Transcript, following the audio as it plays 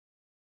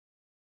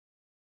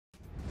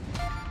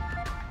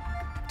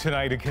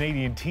Tonight, a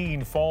Canadian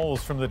teen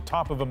falls from the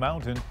top of a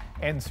mountain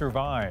and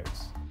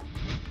survives.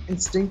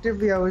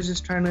 Instinctively, I was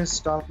just trying to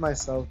stop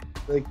myself.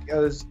 Like, I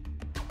was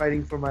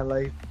fighting for my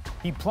life.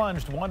 He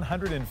plunged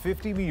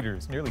 150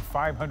 meters, nearly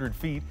 500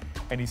 feet,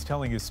 and he's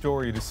telling his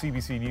story to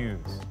CBC News.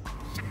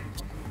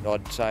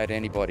 I'd say to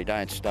anybody,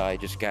 don't stay,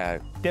 just go.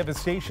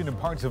 Devastation in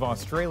parts of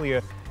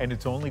Australia, and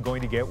it's only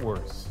going to get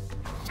worse.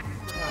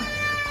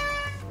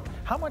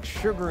 How much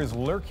sugar is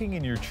lurking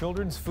in your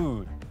children's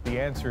food? The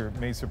answer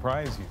may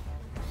surprise you.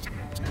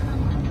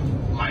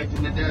 Life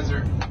in the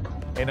desert.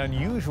 An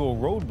unusual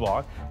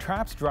roadblock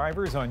traps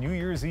drivers on New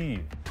Year's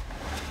Eve.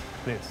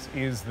 This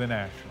is The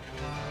National.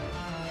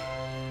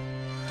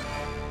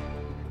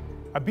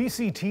 A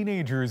BC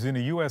teenager is in a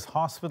U.S.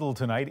 hospital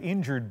tonight,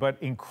 injured, but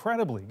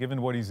incredibly,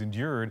 given what he's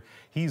endured,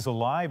 he's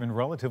alive and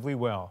relatively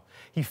well.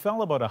 He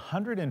fell about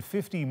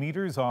 150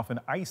 meters off an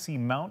icy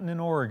mountain in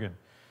Oregon.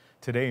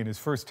 Today, in his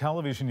first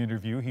television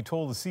interview, he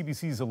told the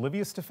CBC's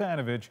Olivia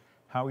Stefanovich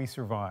how he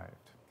survived.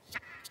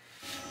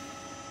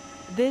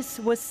 This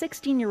was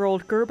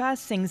 16-year-old Gurbaz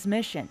Singh's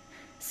mission,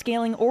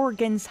 scaling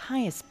Oregon's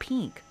highest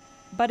peak.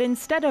 But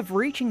instead of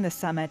reaching the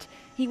summit,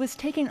 he was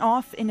taken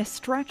off in a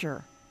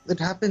stretcher. It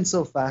happened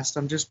so fast,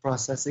 I'm just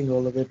processing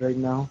all of it right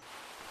now.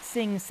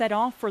 Singh set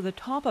off for the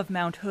top of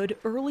Mount Hood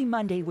early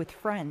Monday with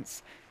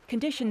friends.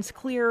 Conditions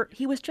clear,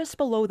 he was just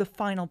below the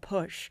final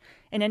push,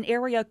 in an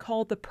area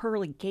called the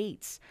Pearly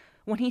Gates,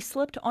 when he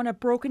slipped on a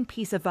broken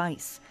piece of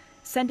ice,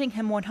 sending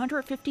him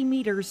 150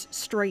 meters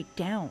straight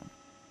down.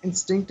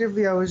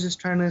 Instinctively, I was just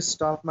trying to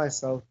stop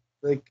myself.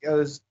 Like, I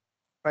was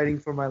fighting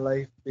for my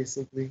life,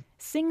 basically.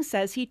 Singh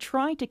says he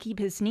tried to keep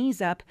his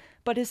knees up,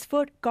 but his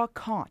foot got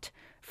caught,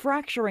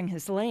 fracturing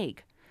his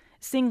leg.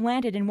 Singh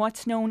landed in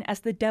what's known as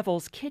the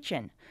Devil's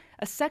Kitchen,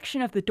 a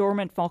section of the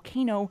dormant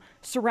volcano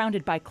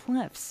surrounded by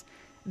cliffs.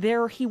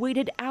 There, he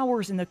waited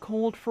hours in the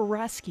cold for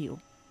rescue.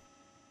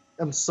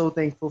 I'm so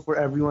thankful for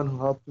everyone who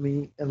helped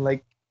me, and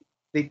like,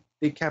 they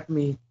kept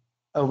me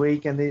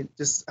awake, and they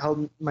just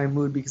held my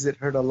mood because it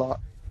hurt a lot.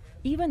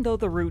 Even though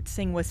the route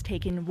Singh was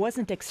taken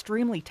wasn't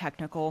extremely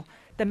technical,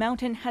 the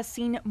mountain has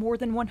seen more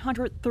than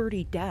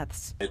 130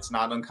 deaths. It's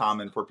not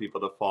uncommon for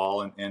people to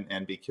fall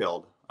and be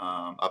killed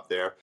up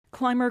there.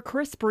 Climber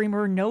Chris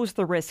Bremer knows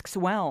the risks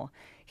well.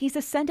 He's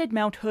ascended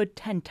Mount Hood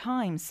 10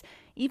 times,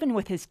 even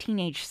with his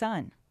teenage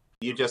son.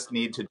 You just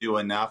need to do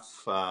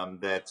enough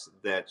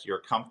that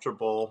you're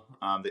comfortable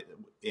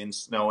in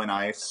snow and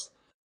ice,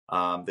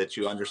 that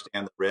you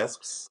understand the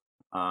risks,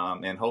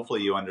 and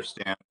hopefully you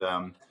understand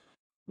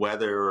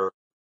whether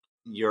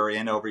you're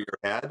in over your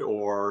head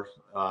or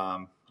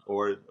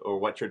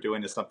what you're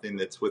doing is something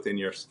that's within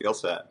your skill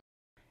set.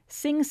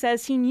 Singh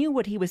says he knew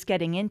what he was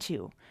getting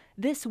into.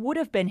 This would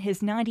have been his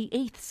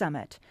 98th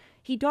summit.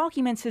 He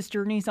documents his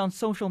journeys on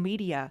social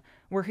media,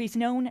 where he's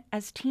known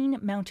as Teen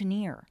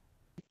Mountaineer.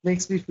 It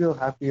makes me feel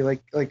happy,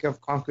 like I've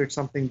conquered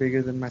something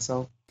bigger than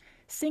myself.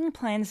 Singh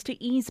plans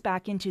to ease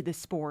back into the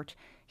sport.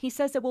 He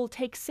says it will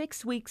take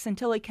 6 weeks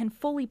until he can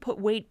fully put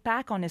weight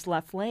back on his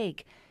left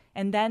leg.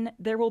 And then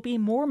there will be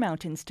more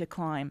mountains to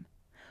climb.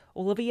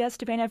 Olivia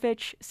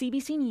Stefanovich,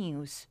 CBC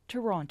News,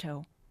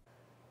 Toronto.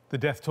 The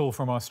death toll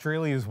from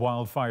Australia's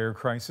wildfire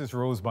crisis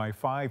rose by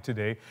 5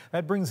 today.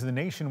 That brings the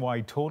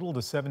nationwide total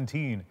to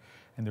 17.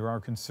 And there are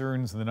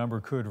concerns the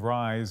number could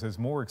rise as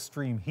more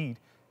extreme heat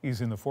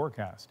is in the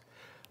forecast.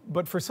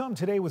 But for some,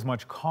 today was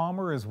much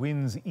calmer as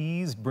winds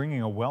eased,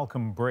 bringing a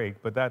welcome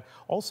break. But that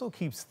also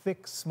keeps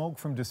thick smoke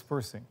from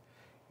dispersing.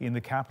 In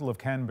the capital of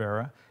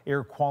Canberra,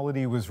 air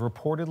quality was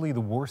reportedly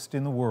the worst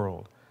in the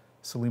world.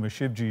 Salima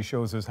Shivji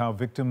shows us how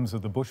victims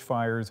of the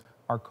bushfires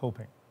are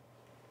coping.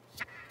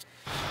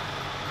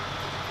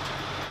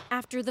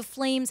 After the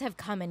flames have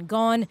come and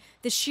gone,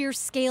 the sheer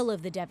scale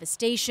of the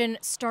devastation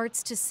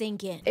starts to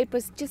sink in. It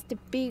was just a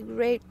big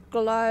red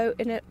glow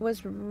and it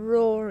was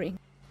roaring.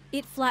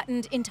 It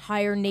flattened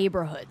entire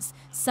neighborhoods,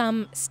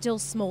 some still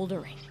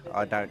smoldering.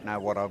 I don't know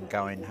what I'm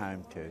going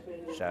home to,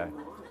 so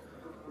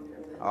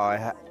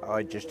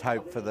I just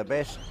hope for the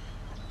best.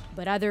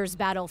 But others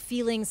battle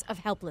feelings of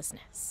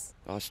helplessness.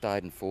 I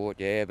stayed and fought,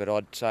 yeah, but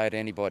I'd say to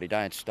anybody,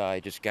 don't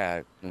stay, just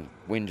go. The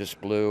wind just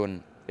blew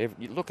and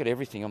you look at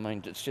everything, I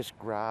mean, it's just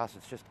grass,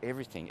 it's just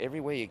everything.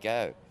 Everywhere you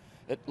go,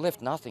 it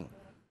left nothing.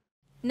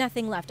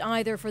 Nothing left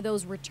either for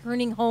those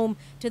returning home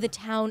to the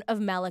town of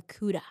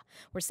Malakuta,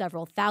 where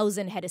several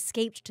thousand had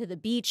escaped to the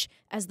beach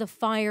as the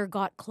fire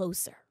got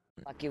closer.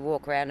 Like you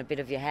walk around a bit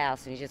of your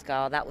house and you just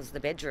go, oh, that was the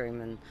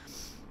bedroom, and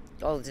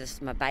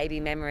just my baby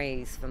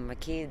memories from my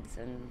kids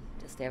and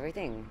just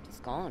everything,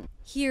 just gone.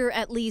 Here,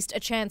 at least, a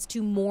chance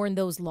to mourn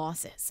those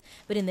losses.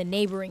 But in the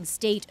neighboring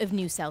state of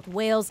New South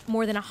Wales,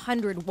 more than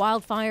 100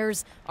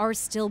 wildfires are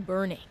still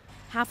burning,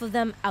 half of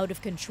them out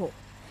of control.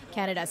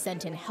 Canada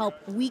sent in help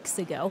weeks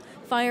ago,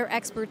 fire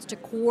experts to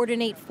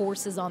coordinate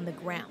forces on the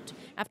ground,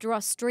 after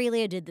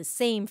Australia did the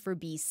same for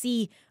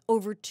BC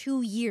over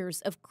 2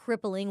 years of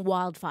crippling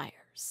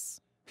wildfires.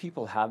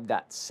 People have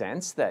that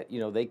sense that,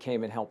 they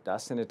came and helped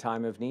us in a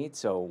time of need,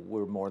 so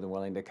we're more than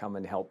willing to come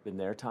and help in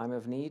their time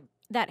of need.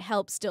 That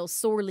help still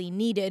sorely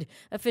needed.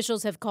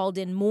 Officials have called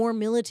in more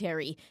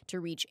military to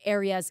reach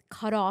areas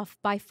cut off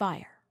by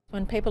fire.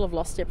 When people have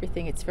lost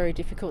everything, it's very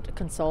difficult to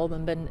console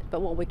them,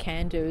 but what we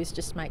can do is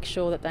just make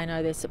sure that they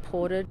know they're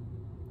supported.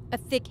 A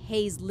thick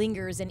haze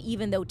lingers, and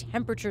even though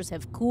temperatures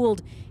have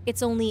cooled,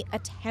 it's only a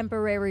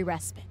temporary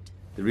respite.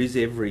 There is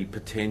every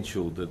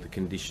potential that the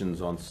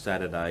conditions on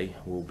Saturday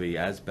will be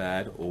as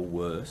bad or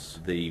worse.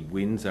 The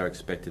winds are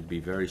expected to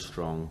be very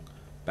strong,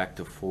 back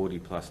to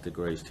 40+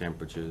 degrees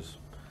temperatures.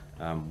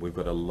 We've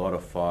got a lot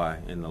of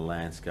fire in the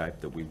landscape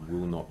that we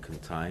will not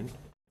contain.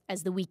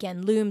 As the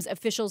weekend looms,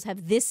 officials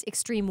have this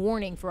extreme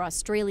warning for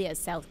Australia's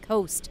south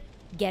coast.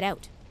 Get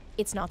out.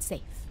 It's not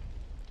safe.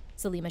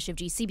 Salima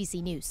Shivji,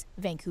 CBC News,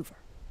 Vancouver.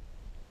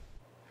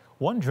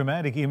 One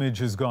dramatic image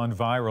has gone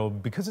viral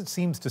because it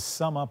seems to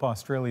sum up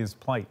Australia's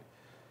plight.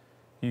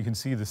 You can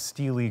see the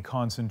steely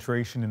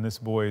concentration in this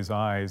boy's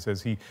eyes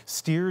as he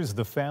steers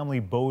the family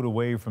boat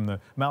away from the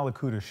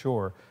Malakuta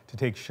shore to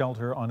take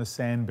shelter on a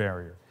sand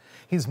barrier.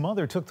 His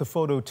mother took the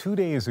photo 2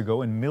 days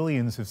ago and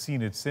millions have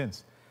seen it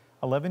since.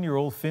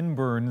 11-year-old Finn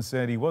Burns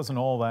said he wasn't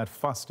all that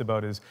fussed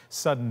about his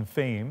sudden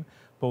fame.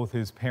 Both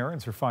his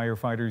parents are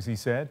firefighters, he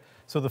said,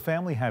 so the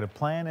family had a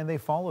plan and they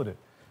followed it.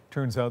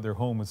 Turns out their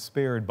home was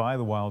spared by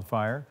the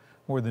wildfire.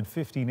 More than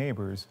 50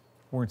 neighbors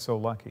weren't so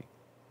lucky.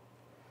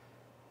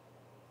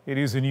 It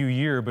is a new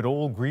year, but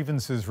old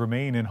grievances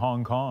remain in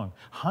Hong Kong.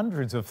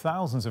 Hundreds of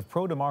thousands of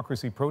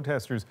pro-democracy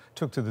protesters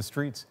took to the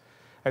streets.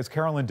 As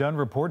Carolyn Dunn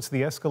reports,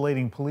 the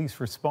escalating police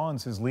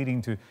response is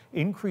leading to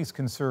increased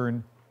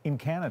concern in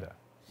Canada.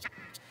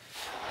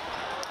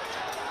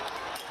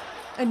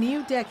 A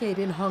new decade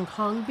in Hong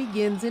Kong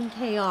begins in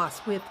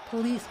chaos, with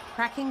police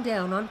cracking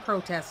down on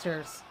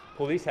protesters.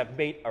 Police have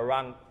made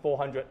around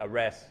 400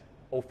 arrests.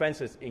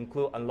 Offenses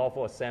include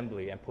unlawful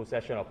assembly and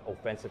possession of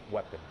offensive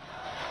weapons.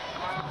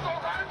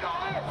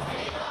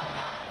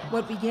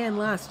 What began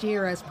last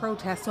year as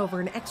protests over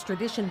an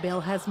extradition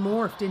bill has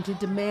morphed into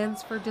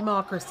demands for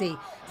democracy,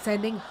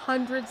 sending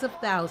hundreds of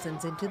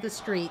thousands into the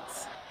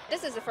streets.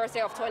 This is the first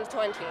day of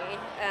 2020,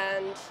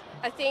 and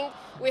I think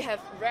we have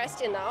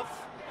rest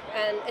enough,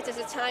 and it is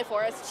a time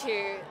for us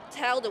to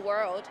tell the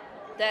world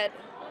that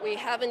we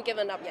haven't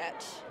given up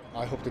yet.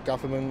 I hope the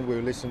government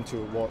will listen to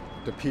what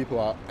the people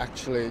are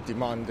actually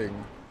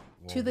demanding.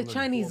 To the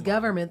Chinese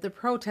government, the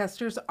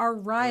protesters are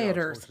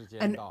rioters,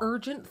 an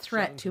urgent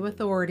threat to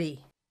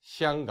authority.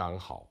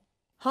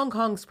 Hong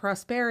Kong's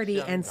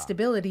prosperity and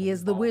stability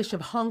is the wish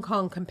of Hong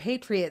Kong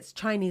compatriots,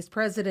 Chinese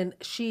President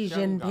Xi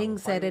Jinping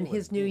said in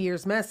his New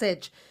Year's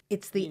message.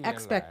 It's the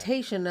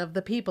expectation of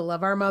the people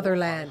of our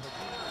motherland.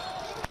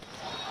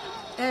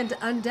 And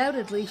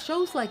undoubtedly,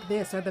 shows like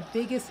this are the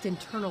biggest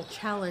internal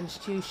challenge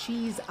to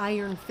Xi's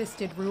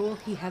iron-fisted rule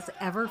he has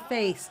ever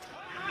faced.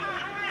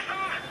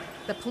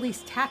 The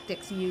police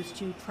tactics used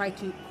to try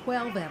to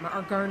quell them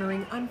are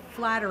garnering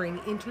unflattering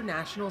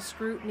international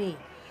scrutiny.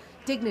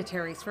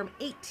 Dignitaries from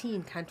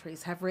 18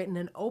 countries have written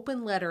an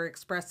open letter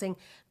expressing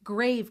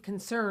grave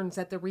concerns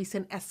at the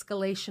recent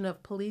escalation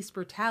of police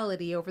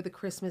brutality over the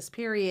Christmas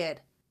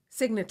period.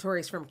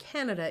 Signatories from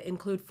Canada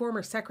include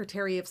former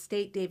Secretary of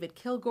State David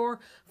Kilgour,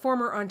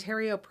 former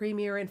Ontario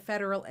Premier and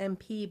federal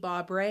MP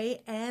Bob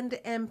Rae, and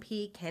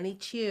MP Kenny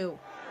Chiu.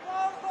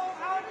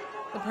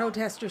 The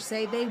protesters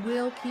say they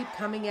will keep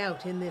coming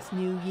out in this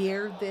new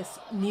year, this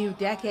new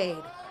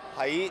decade.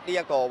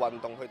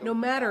 No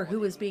matter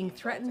who is being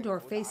threatened or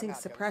facing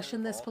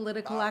suppression, this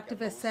political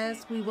activist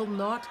says, we will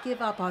not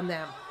give up on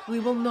them. We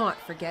will not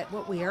forget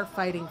what we are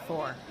fighting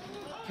for.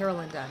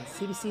 Carolyn Dunn,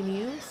 CBC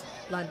News,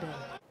 London.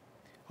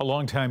 A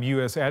longtime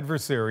U.S.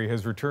 adversary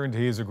has returned to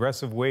his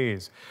aggressive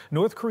ways.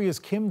 North Korea's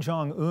Kim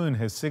Jong-un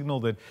has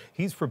signaled that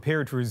he's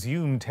prepared to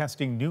resume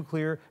testing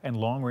nuclear and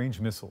long-range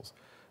missiles.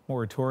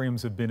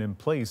 Moratoriums have been in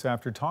place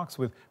after talks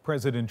with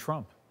President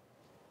Trump.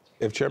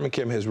 If Chairman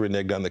Kim has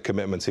reneged on the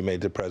commitments he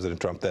made to President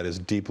Trump, that is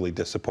deeply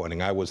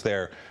disappointing. I was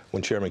there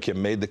when Chairman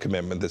Kim made the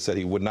commitment that said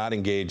he would not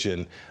engage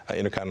in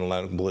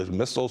intercontinental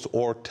missiles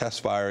or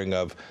test firing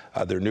of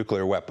their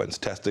nuclear weapons,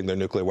 testing their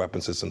nuclear weapon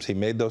systems. He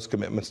made those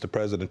commitments to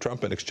President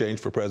Trump in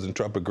exchange for President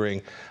Trump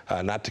agreeing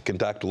not to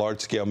conduct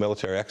large-scale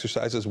military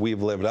exercises.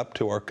 We've lived up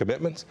to our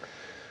commitments.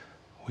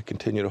 We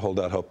continue to hold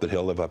out hope that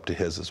he'll live up to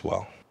his as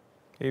well.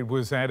 It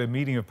was at a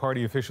meeting of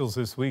party officials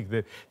this week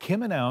that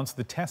Kim announced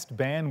the test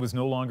ban was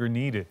no longer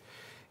needed.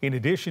 In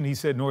addition, he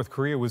said North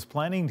Korea was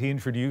planning to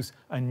introduce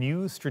a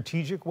new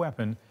strategic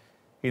weapon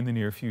in the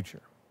near future.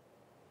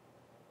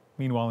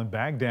 Meanwhile, in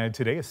Baghdad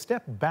today, a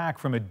step back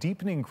from a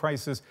deepening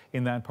crisis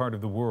in that part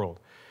of the world.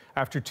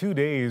 After 2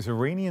 days,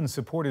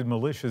 Iranian-supported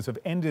militias have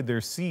ended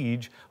their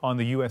siege on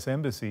the U.S.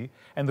 embassy,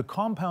 and the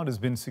compound has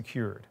been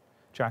secured.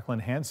 Jacqueline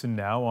Hansen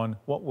now on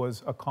what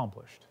was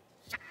accomplished.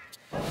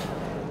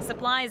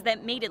 Supplies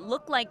that made it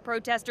look like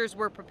protesters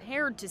were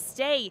prepared to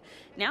stay,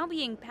 now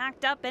being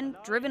packed up and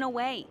driven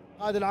away.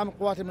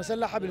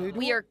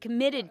 We are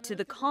committed to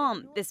the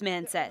calm, this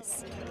man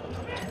says.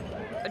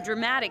 a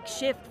dramatic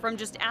shift from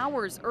just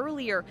hours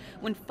earlier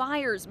when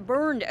fires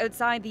burned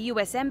outside the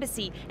U.S.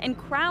 Embassy and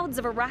crowds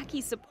of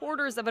Iraqi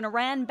supporters of an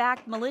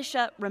Iran-backed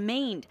militia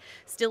remained,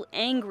 still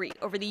angry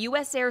over the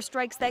U.S.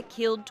 airstrikes that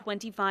killed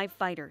 25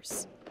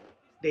 fighters.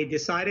 They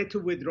decided to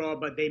withdraw,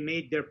 but they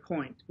made their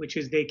point, which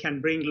is they can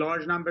bring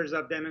large numbers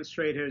of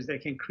demonstrators, they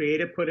can create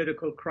a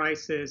political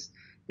crisis,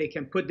 they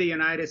can put the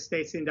United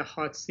States in the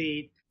hot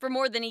seat. For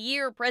more than a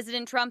year,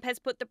 President Trump has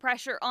put the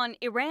pressure on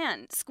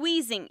Iran,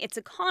 squeezing its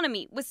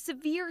economy with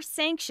severe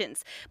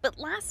sanctions. But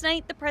last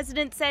night, the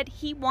president said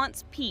he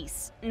wants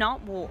peace,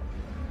 not war.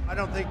 I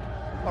don't think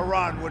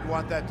Iran would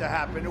want that to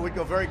happen. It would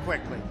go very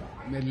quickly.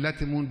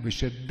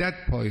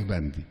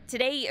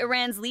 Today,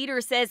 Iran's leader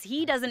says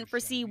he doesn't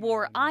foresee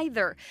war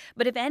either.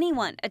 But if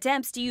anyone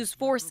attempts to use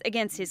force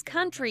against his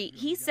country,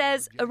 he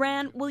says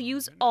Iran will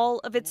use all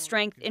of its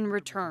strength in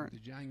return.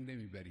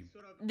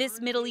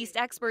 This Middle East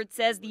expert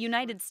says the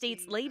United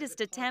States'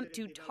 latest attempt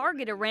to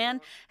target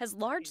Iran has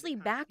largely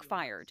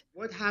backfired.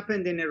 What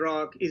happened in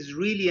Iraq is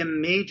really a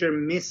major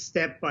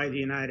misstep by the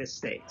United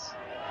States,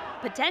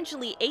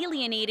 potentially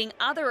alienating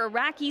other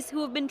Iraqis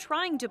who have been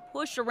trying to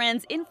push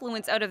Iran's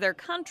influence out of their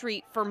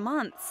country for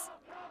months.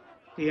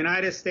 The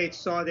United States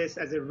saw this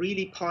as a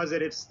really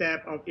positive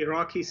step of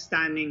Iraqis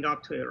standing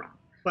up to Iran.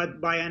 But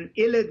by an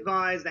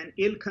ill-advised and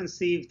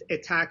ill-conceived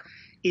attack,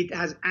 it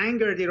has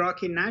angered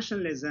Iraqi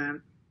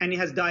nationalism and it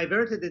has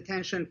diverted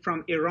attention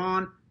from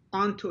Iran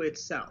onto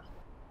itself.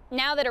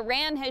 Now that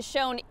Iran has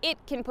shown it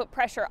can put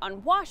pressure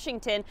on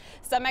Washington,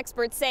 some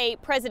experts say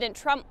President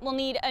Trump will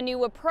need a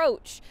new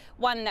approach,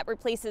 one that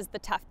replaces the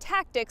tough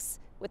tactics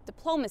with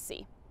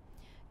diplomacy.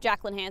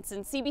 Jacqueline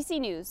Hansen, CBC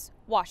News,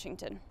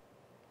 Washington.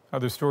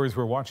 Other stories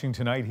we're watching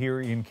tonight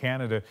here in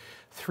Canada.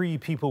 3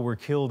 people were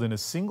killed in a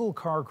single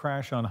car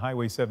crash on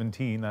Highway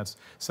 17, that's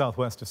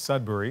southwest of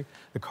Sudbury.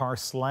 The car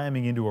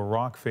slamming into a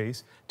rock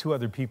face. 2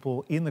 other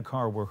people in the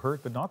car were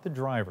hurt, but not the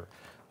driver.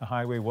 The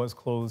highway was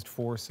closed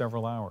for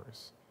several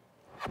hours.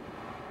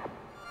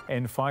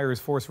 And fires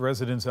forced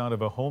residents out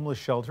of a homeless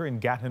shelter in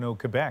Gatineau,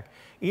 Quebec.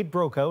 It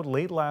broke out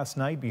late last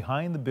night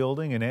behind the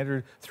building and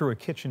entered through a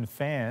kitchen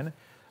fan.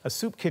 A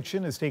soup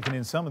kitchen has taken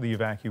in some of the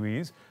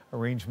evacuees.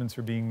 Arrangements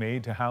are being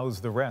made to house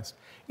the rest.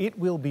 It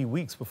will be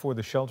weeks before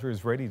the shelter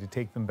is ready to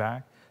take them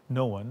back.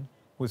 No one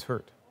was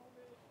hurt.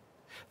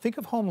 Think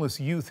of homeless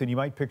youth and you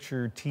might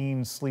picture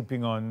teens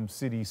sleeping on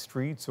city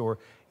streets or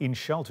in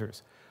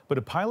shelters. But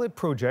a pilot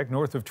project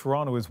north of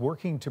Toronto is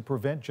working to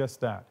prevent just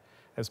that.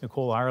 As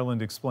Nicole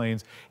Ireland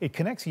explains, it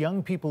connects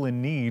young people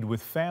in need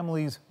with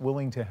families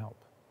willing to help.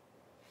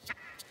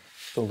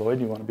 So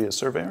Lloyd, you want to be a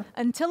surveyor?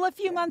 Until a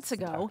few months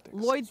ago,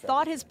 Lloyd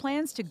thought his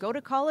plans to go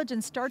to college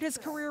and start his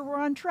career were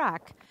on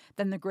track.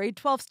 Then the grade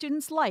 12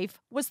 student's life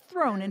was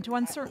thrown into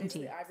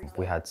uncertainty.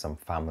 We had some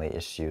family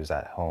issues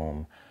at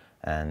home,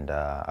 and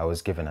I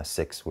was given a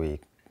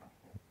 6-week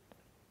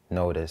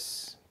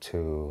notice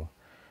to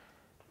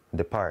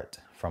depart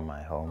from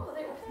my home.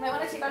 Might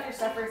want to take off your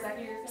stuff for a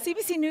second.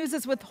 CBC News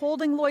is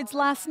withholding Lloyd's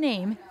last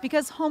name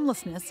because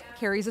homelessness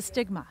carries a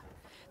stigma.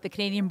 The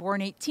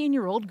Canadian-born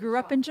 18-year-old grew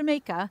up in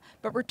Jamaica,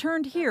 but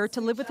returned here to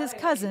live with his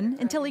cousin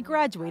until he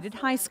graduated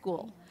high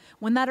school.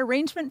 When that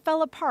arrangement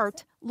fell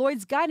apart,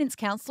 Lloyd's guidance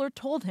counselor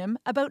told him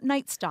about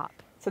Night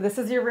Stop. So this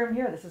is your room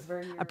here. This is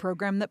where a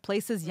program that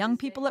places young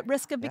people at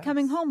risk of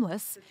becoming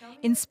homeless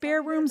in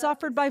spare rooms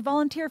offered by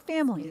volunteer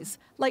families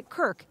like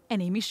Kirk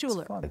and Amy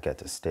Schuler. I get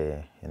to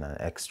stay in an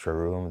extra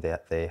room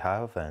that they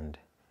have, and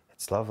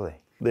it's lovely.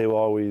 They will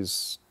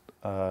always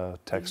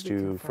text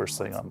you first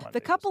thing on Monday.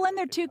 The couple and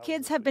their 2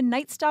 kids have been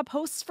Night Stop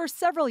hosts for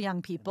several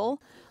young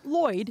people.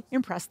 Lloyd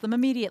impressed them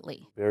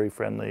immediately. Very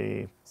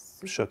friendly,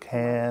 shook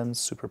hands,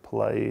 super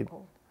polite,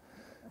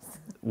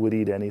 would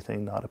eat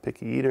anything, not a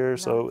picky eater.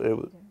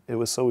 So it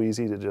was so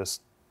easy to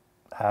just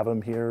have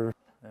him here.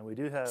 And we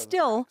do have.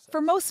 Still,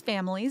 for most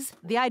families,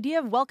 the idea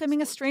of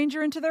welcoming a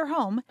stranger into their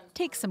home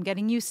takes some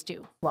getting used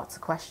to. Lots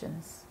of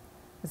questions.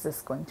 Is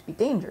this going to be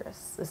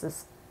dangerous? Is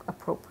this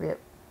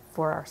appropriate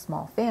for our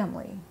small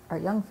family, our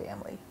young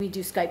family? We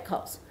do Skype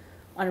calls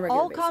on a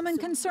regular All basis. common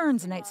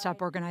concerns, Night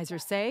Stop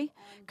organizers say.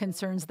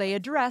 Concerns they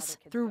address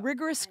through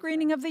rigorous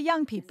screening of the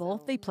young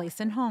people they place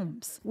in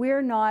homes.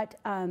 We're not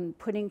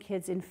putting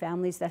kids in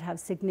families that have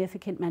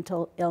significant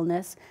mental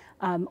illness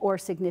or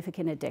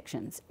significant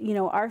addictions. You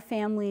know, our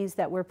families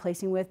that we're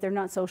placing with, they're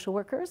not social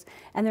workers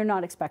and they're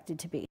not expected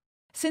to be.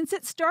 Since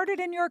it started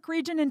in York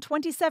Region in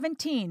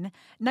 2017,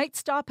 Night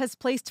Stop has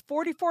placed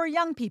 44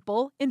 young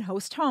people in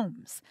host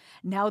homes.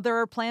 Now there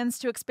are plans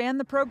to expand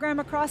the program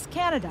across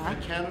Canada,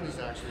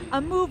 a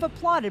move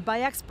applauded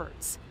by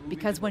experts,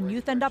 because when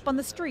youth end up on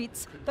the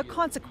streets, the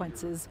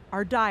consequences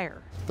are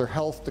dire. Their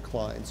health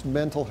declines,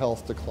 mental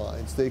health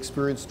declines, they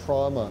experience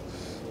trauma,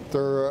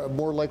 they're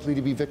more likely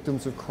to be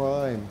victims of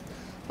crime,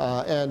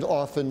 and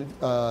often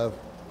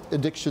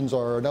addictions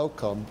are an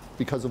outcome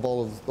because of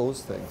all of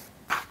those things.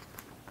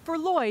 For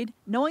Lloyd,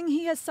 knowing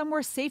he has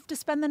somewhere safe to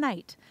spend the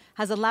night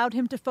has allowed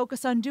him to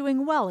focus on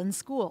doing well in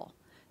school.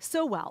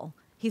 So well,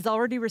 he's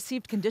already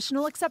received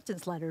conditional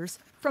acceptance letters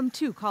from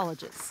 2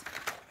 colleges.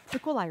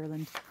 Nicole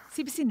Ireland,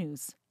 CBC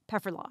News,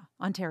 Pefferlaw,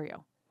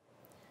 Ontario.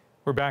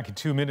 We're back in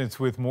 2 minutes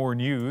with more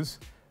news.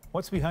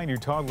 What's behind your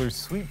toddler's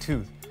sweet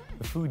tooth?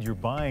 The food you're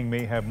buying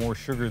may have more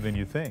sugar than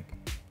you think.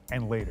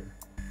 And later.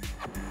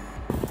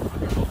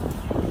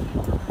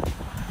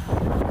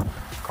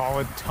 Call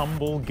it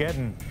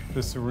Tumblegeddon, the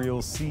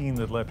surreal scene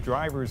that left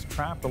drivers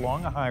trapped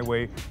along a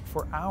highway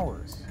for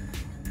hours.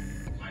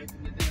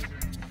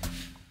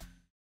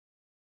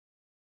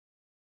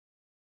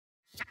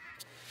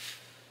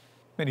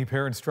 Many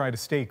parents try to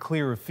stay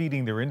clear of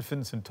feeding their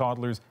infants and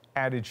toddlers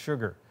added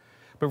sugar.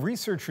 But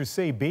researchers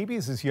say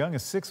babies as young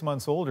as 6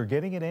 months old are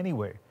getting it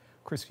anyway.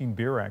 Christine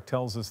Birak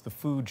tells us the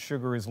food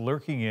sugar is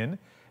lurking in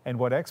and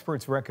what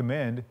experts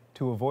recommend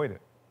to avoid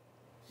it.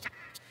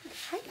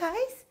 Hi,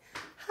 guys.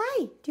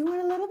 Hi. Do you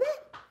want a little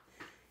bit?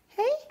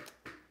 Hey?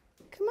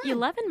 Come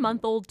on.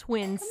 11-month-old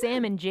twins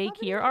Sam and Jake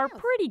here are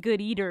pretty good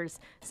eaters.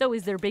 So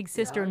is their big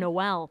sister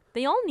Noelle.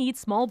 They all need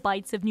small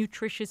bites of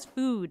nutritious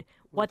food.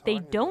 What they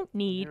don't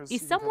need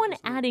is someone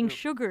adding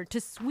sugar to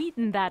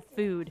sweeten that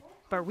food.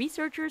 But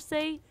researchers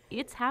say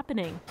it's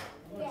happening.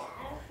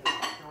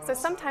 So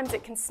sometimes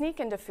it can sneak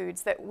into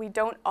foods that we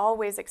don't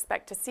always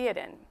expect to see it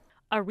in.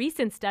 A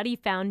recent study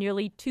found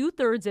nearly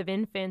 2/3 of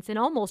infants and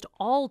almost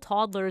all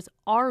toddlers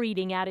are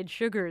eating added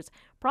sugars.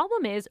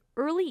 Problem is,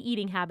 early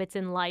eating habits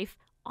in life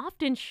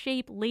often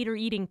shape later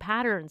eating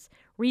patterns.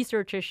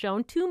 Research has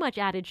shown too much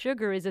added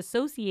sugar is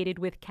associated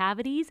with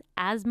cavities,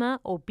 asthma,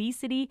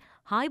 obesity,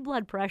 high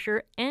blood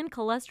pressure, and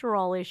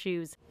cholesterol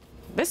issues.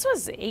 This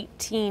was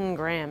 18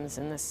 grams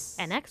in this.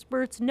 And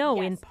experts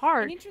know in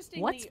part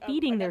what's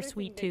feeding their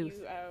sweet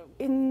tooth.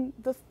 In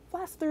the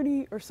last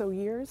 30 or so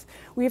years,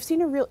 we have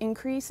seen a real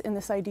increase in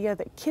this idea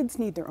that kids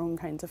need their own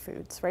kinds of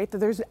foods, right? That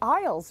there's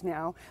aisles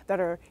now that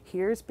are,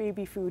 here's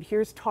baby food,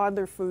 here's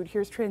toddler food,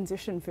 here's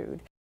transition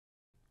food.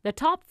 The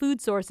top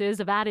food sources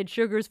of added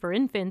sugars for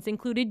infants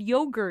included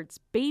yogurts,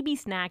 baby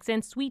snacks,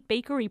 and sweet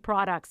bakery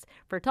products.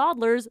 For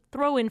toddlers,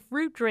 throw in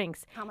fruit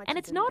drinks. And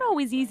it's not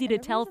always easy to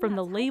tell from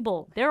the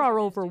label. There are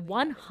over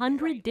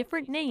 100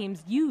 different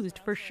names used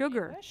for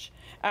sugar.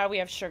 We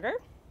have sugar.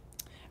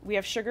 We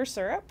have sugar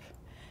syrup.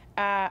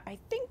 I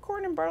think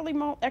corn and barley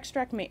malt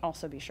extract may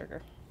also be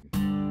sugar.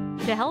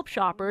 To help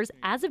shoppers,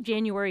 as of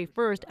January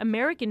 1st,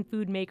 American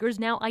food makers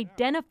now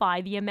identify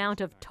the amount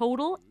of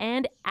total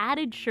and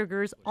added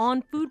sugars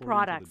on food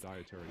products.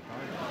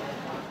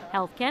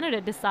 Health Canada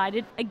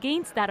decided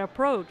against that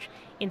approach.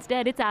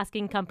 Instead, it's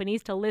asking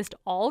companies to list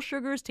all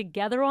sugars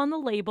together on the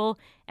label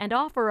and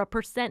offer a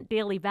 %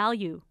 daily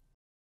value.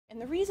 And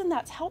the reason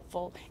that's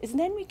helpful is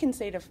then we can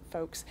say to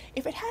folks,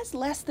 if it has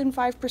less than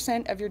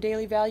 5% of your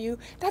daily value,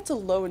 that's a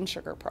low in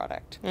sugar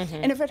product.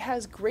 And if it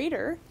has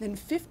greater than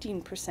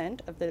 15%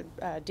 of the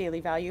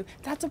daily value,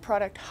 that's a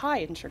product high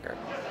in sugar.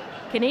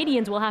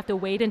 Canadians will have to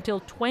wait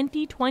until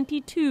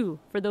 2022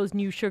 for those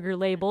new sugar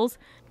labels.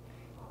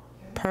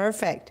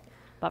 Perfect.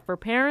 But for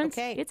parents,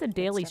 it's a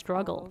daily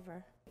struggle.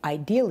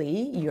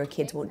 Ideally, your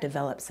kids won't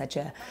develop such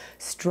a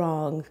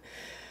strong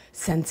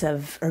sense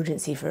of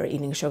urgency for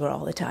eating sugar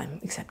all the time,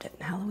 except at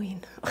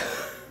Halloween.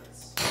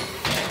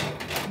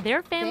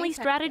 Their family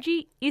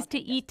strategy is to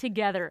eat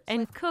together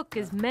and cook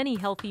as many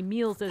healthy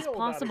meals as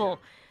possible.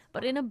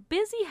 But in a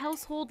busy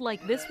household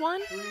like this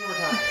one,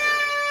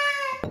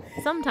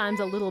 sometimes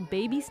a little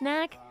baby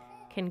snack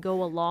can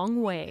go a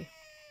long way.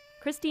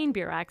 Christine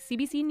Birak,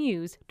 CBC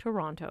News,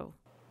 Toronto.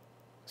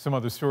 Some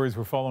other stories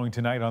we're following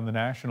tonight on The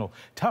National.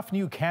 Tough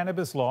new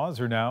cannabis laws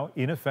are now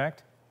in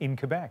effect in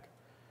Quebec.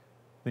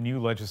 The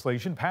new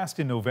legislation, passed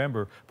in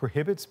November,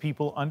 prohibits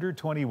people under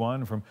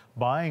 21 from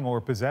buying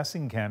or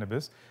possessing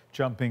cannabis,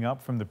 jumping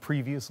up from the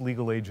previous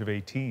legal age of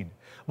 18.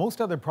 Most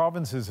other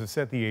provinces have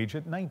set the age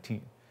at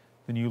 19.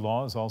 The new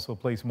laws also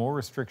place more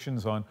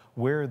restrictions on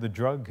where the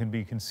drug can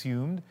be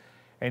consumed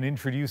and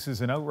introduces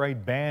an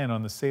outright ban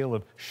on the sale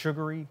of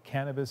sugary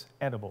cannabis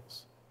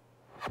edibles.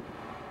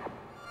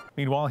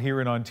 Meanwhile, here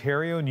in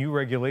Ontario, new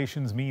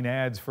regulations mean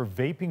ads for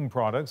vaping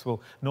products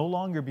will no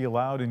longer be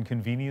allowed in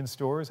convenience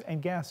stores and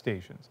gas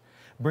stations,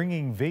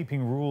 bringing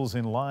vaping rules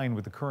in line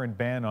with the current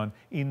ban on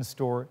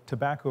in-store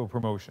tobacco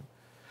promotion.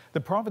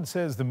 The province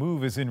says the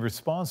move is in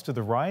response to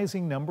the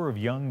rising number of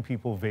young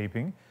people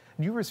vaping.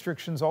 New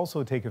restrictions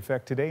also take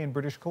effect today in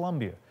British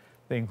Columbia.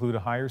 They include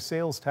a higher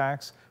sales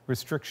tax,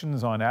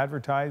 restrictions on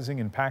advertising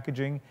and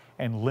packaging,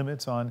 and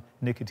limits on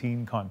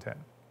nicotine content.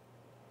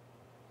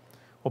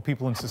 Well,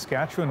 people in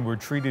Saskatchewan were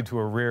treated to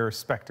a rare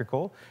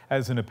spectacle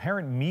as an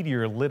apparent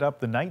meteor lit up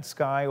the night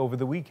sky over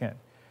the weekend.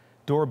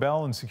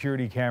 Doorbell and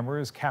security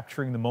cameras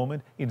capturing the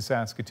moment in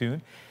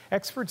Saskatoon.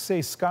 Experts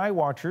say sky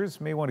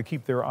watchers may want to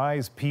keep their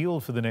eyes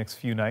peeled for the next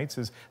few nights,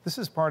 as this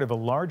is part of a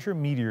larger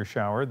meteor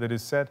shower that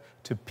is set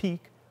to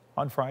peak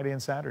on Friday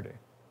and Saturday.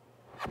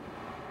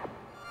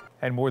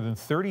 And more than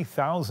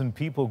 30,000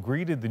 people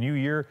greeted the new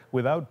year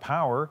without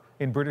power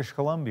in British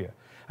Columbia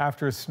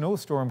after a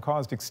snowstorm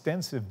caused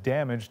extensive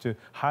damage to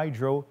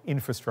hydro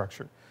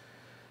infrastructure.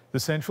 The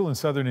central and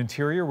southern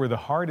interior were the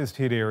hardest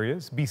hit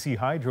areas. BC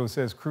Hydro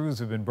says crews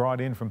have been brought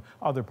in from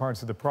other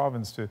parts of the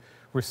province to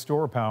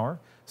restore power.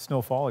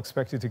 Snowfall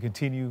expected to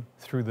continue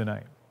through the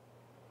night.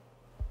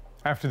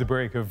 After the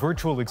break, a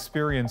virtual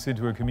experience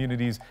into a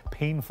community's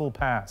painful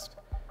past.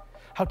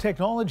 How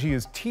technology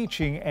is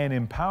teaching and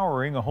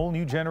empowering a whole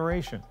new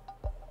generation.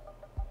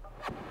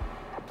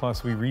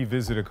 Plus, we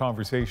revisit a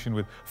conversation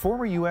with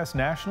former U.S.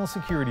 National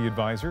Security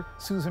Advisor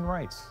Susan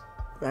Rice.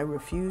 I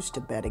refuse to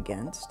bet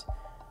against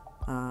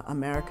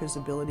America's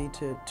ability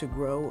to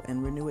grow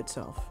and renew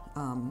itself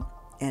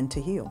and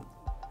to heal.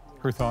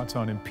 Her thoughts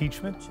on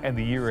impeachment and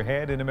the year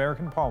ahead in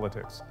American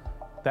politics.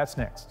 That's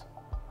next.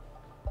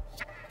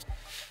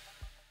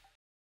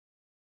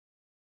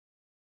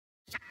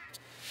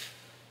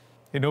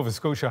 In Nova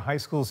Scotia, high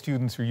school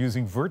students are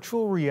using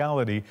virtual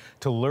reality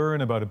to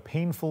learn about a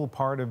painful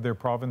part of their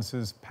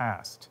province's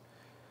past.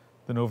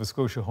 The Nova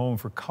Scotia Home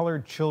for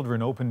Colored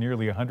Children opened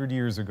nearly 100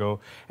 years ago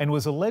and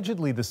was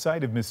allegedly the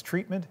site of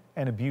mistreatment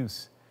and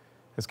abuse.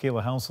 As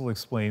Kayla Hounsell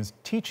explains,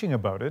 teaching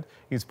about it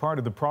is part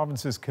of the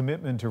province's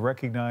commitment to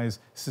recognize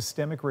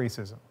systemic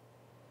racism.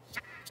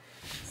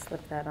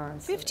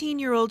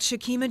 15-year-old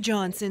Shakima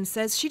Johnson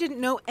says she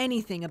didn't know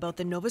anything about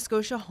the Nova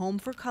Scotia Home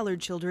for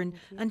Colored Children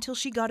until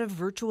she got a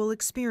virtual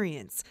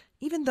experience,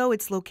 even though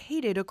it's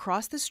located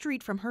across the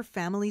street from her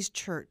family's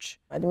church.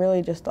 I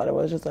really just thought it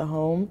was just a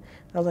home.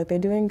 I was like, they're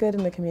doing good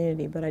in the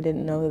community, but I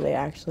didn't know that they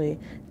actually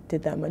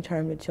did that much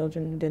harm to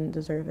children who didn't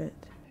deserve it.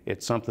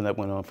 It's something that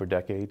went on for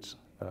decades,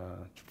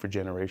 for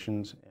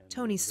generations.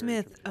 Tony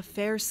Smith, a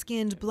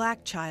fair-skinned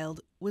black child,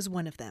 was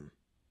one of them.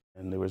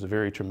 And there was a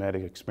very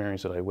traumatic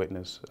experience that I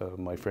witnessed of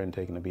my friend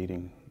taking a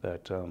beating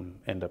that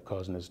ended up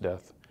causing his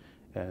death.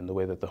 And the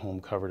way that the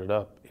home covered it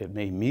up, it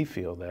made me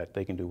feel that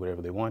they can do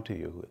whatever they want to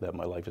you, that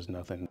my life is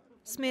nothing.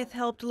 Smith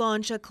helped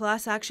launch a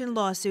class action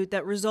lawsuit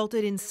that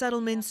resulted in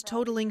settlements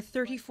totaling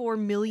 $34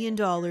 million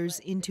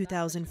in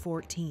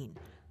 2014.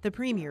 The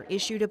Premier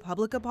issued a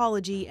public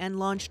apology and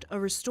launched a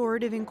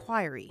restorative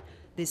inquiry.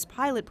 This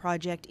pilot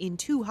project in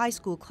 2 high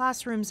school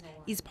classrooms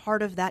is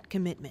part of that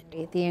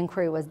commitment. The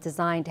inquiry was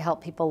designed to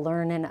help people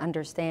learn and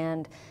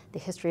understand the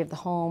history of the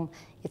home,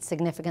 its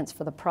significance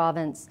for the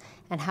province,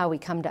 and how we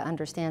come to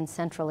understand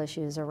central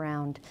issues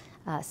around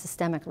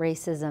systemic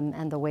racism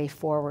and the way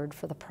forward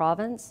for the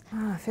province.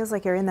 Oh, it feels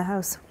like you're in the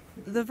house.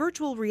 The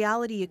virtual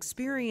reality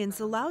experience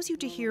allows you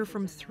to hear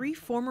from 3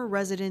 former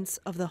residents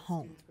of the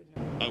home.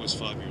 I was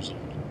 5 years old.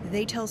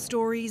 They tell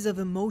stories of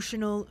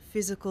emotional,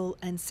 physical,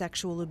 and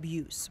sexual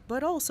abuse,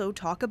 but also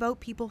talk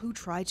about people who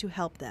try to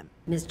help them.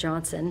 Ms.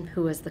 Johnson,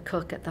 who was the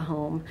cook at the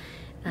home,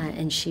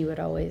 and she would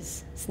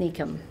always sneak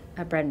him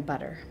a bread and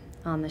butter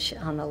on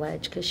the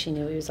ledge because she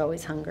knew he was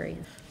always hungry.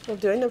 Well,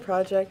 doing the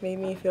project made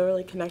me feel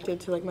really connected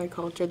to my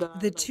culture. The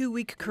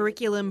 2-week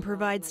curriculum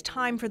provides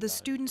time for the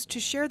students to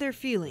share their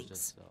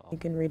feelings. You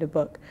can read a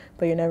book,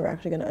 but you're never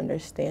actually going to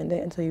understand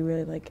it until you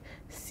really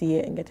see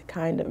it and get to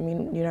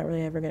you're not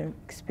really ever going to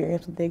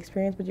experience what they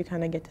experience, but you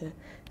kind of get to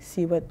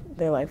see what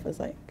their life was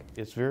like.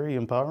 It's very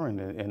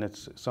empowering, and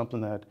it's something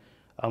that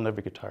I'll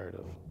never get tired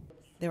of.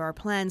 There are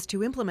plans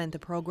to implement the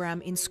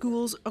program in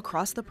schools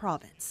across the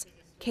province.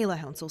 Kayla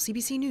Hounsell,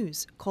 CBC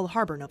News, Cole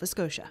Harbour, Nova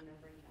Scotia.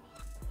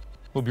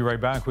 We'll be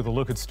right back with a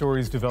look at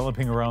stories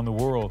developing around the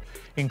world,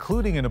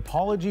 including an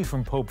apology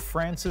from Pope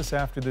Francis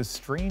after this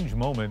strange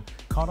moment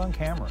caught on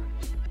camera.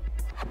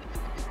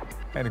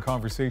 And a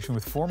conversation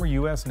with former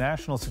U.S.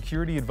 National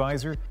Security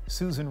Advisor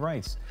Susan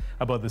Rice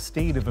about the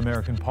state of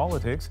American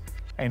politics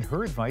and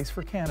her advice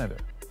for Canada.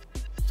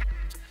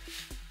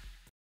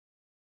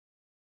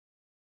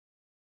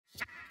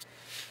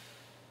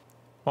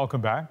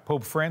 Welcome back.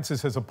 Pope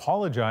Francis has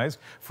apologized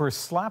for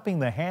slapping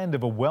the hand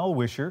of a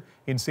well-wisher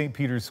in St.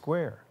 Peter's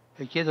Square.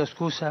 Chiedo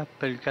scusa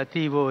per il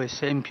cattivo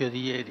esempio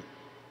di ieri.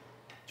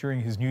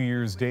 During his New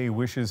Year's Day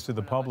wishes to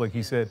the public,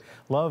 he said,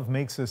 "Love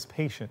makes us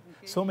patient.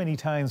 So many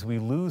times we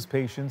lose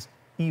patience,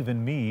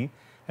 even me,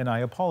 and I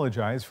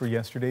apologize for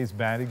yesterday's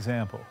bad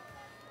example."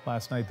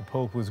 Last night, the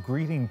Pope was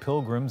greeting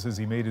pilgrims as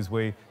he made his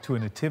way to a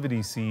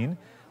nativity scene.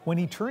 When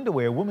he turned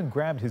away, a woman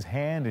grabbed his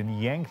hand and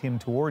yanked him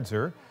towards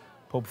her.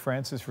 Pope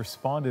Francis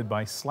responded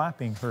by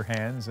slapping her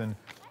hands and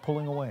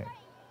pulling away.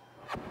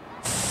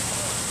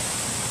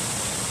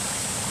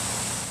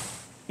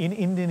 In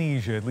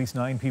Indonesia, at least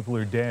 9 people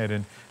are dead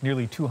and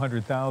nearly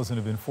 200,000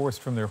 have been forced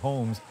from their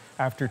homes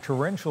after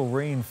torrential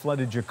rain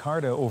flooded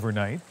Jakarta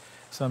overnight.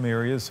 Some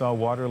areas saw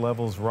water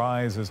levels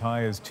rise as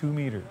high as 2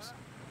 meters.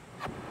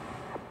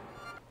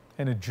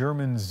 And a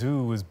German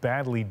zoo was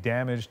badly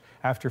damaged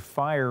after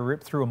fire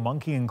ripped through a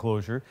monkey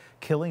enclosure,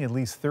 killing at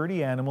least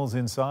 30 animals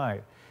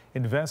inside.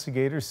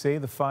 Investigators say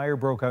the fire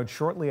broke out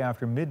shortly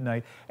after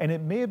midnight, and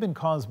it may have been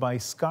caused by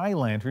sky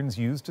lanterns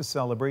used to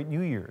celebrate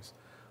New Year's.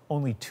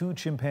 Only 2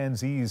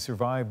 chimpanzees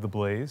survived the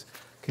blaze.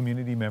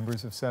 Community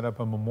members have set up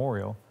a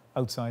memorial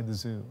outside the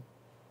zoo.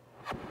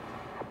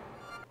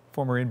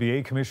 Former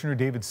NBA Commissioner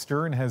David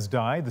Stern has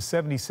died. The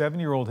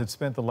 77-year-old had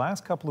spent the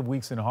last couple of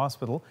weeks in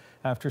hospital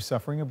after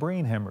suffering a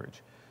brain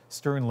hemorrhage.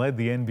 Stern led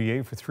the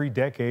NBA for 3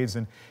 decades,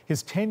 and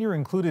his tenure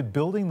included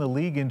building the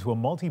league into a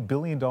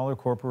multi-billion-dollar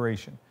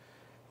corporation.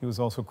 He was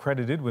also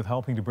credited with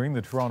helping to bring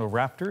the Toronto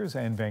Raptors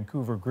and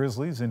Vancouver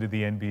Grizzlies into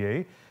the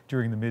NBA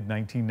during the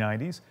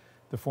mid-1990s.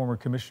 The former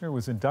commissioner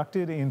was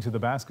inducted into the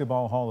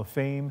Basketball Hall of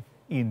Fame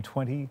in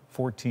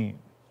 2014.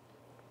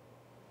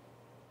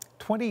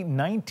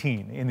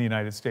 2019 in the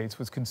United States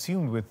was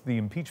consumed with the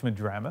impeachment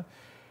drama,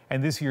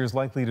 and this year is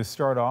likely to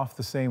start off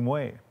the same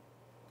way.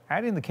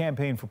 Adding the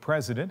campaign for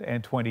president,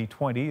 and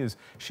 2020 is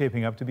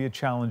shaping up to be a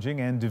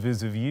challenging and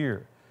divisive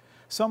year.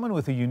 Someone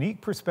with a unique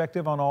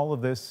perspective on all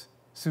of this,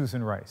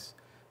 Susan Rice.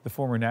 The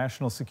former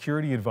national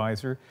security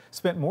advisor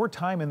spent more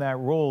time in that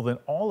role than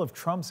all of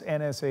Trump's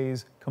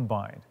NSAs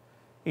combined.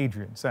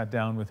 Adrian sat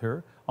down with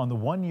her on the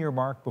one-year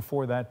mark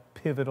before that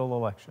pivotal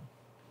election.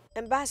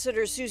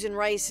 Ambassador Susan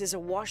Rice is a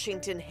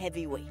Washington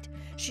heavyweight.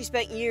 She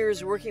spent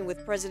years working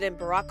with President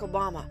Barack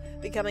Obama,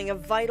 becoming a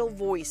vital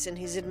voice in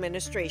his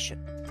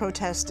administration.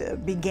 Protest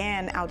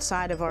began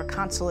outside of our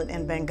consulate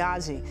in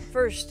Benghazi.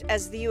 First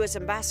as the U.S.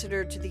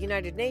 ambassador to the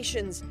United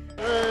Nations,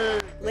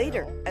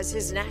 later as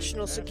his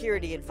national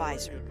security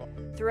advisor.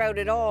 Throughout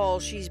it all,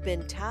 she's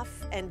been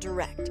tough and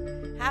direct.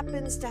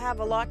 Happens to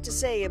have a lot to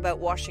say about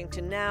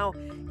Washington now,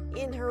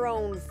 in her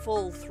own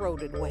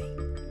full-throated way.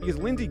 Because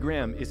Lindsey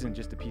Graham isn't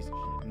just a piece of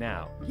shit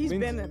now. He's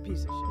been a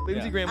piece of shit.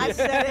 Lindsey Graham. I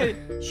said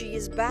it. She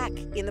is back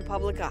in the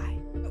public eye.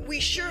 We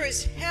sure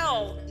as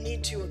hell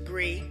need to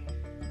agree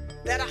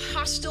that a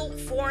hostile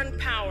foreign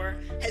power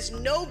has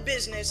no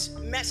business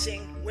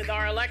messing with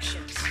our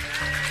elections.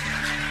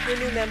 Her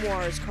new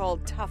memoir is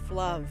called Tough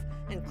Love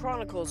and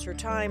chronicles her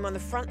time on the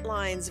front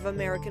lines of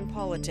American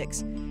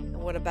politics and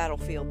what a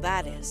battlefield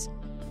that is.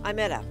 I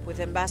met up with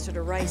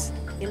Ambassador Rice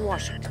in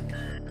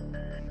Washington.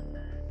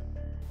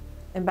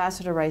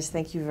 Ambassador Rice,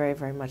 thank you very,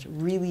 very much.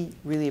 Really,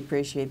 really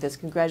appreciate this.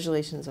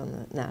 Congratulations on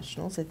the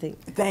Nationals, I think.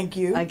 Thank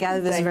you. I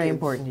gather this is very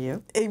important to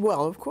you.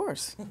 Well, of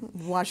course.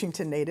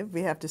 Washington native,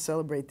 we have to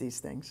celebrate these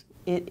things.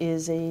 It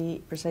is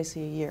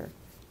precisely a year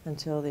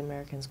until the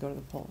Americans go to the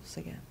polls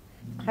again.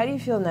 How do you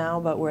feel now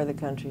about where the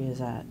country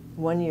is at,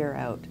 1 year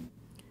out?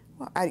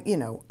 Well,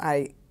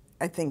 I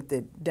think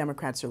that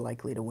Democrats are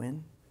likely to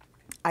win.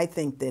 I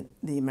think that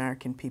the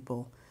American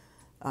people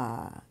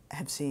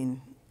have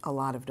seen a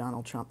lot of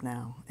Donald Trump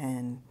now,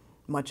 and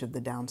much of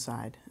the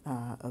downside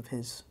of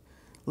his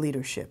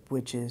leadership,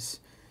 which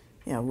is,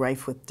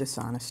 rife with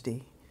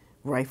dishonesty,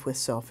 rife with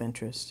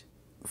self-interest,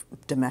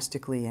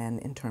 domestically and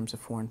in terms of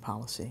foreign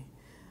policy.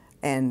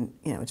 And,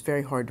 it's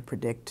very hard to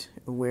predict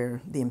where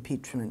the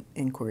impeachment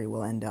inquiry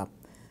will end up.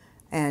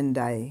 And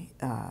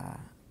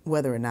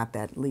whether or not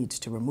that leads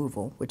to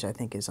removal, which I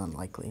think is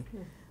unlikely,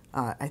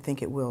 I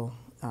think it will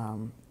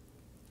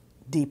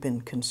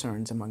deepen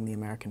concerns among the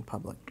American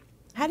public.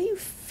 How do you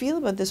feel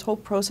about this whole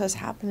process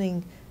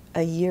happening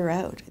a year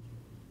out?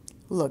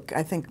 Look,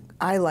 I think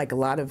I, like a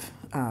lot of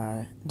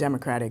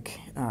Democratic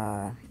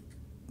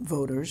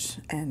voters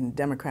and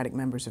Democratic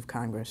members of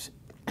Congress,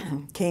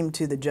 came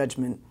to the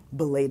judgment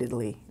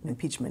belatedly an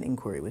impeachment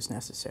inquiry was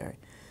necessary.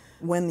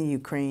 When the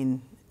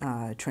Ukraine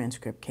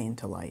transcript came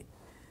to light,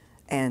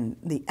 and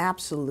the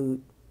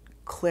absolute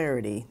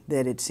clarity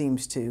that it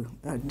seems to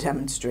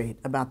demonstrate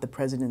about the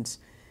president's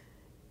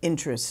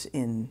interests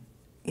in,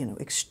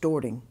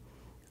 extorting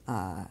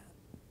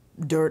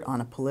dirt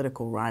on a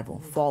political rival,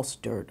 false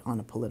dirt on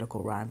a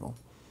political rival,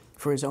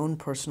 for his own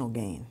personal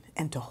gain,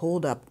 and to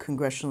hold up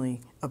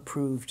congressionally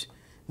approved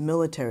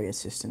military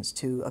assistance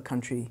to a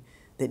country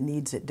that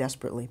needs it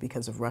desperately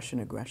because of Russian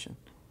aggression.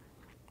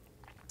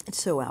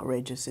 It's so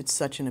outrageous. It's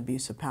such an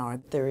abuse of power.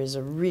 There is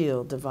a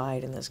real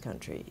divide in this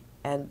country,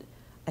 and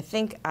I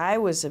think I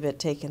was a bit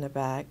taken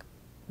aback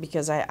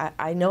because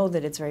I know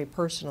that it's very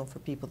personal for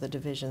people, the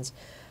divisions,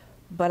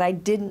 but I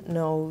didn't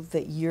know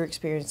that you're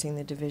experiencing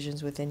the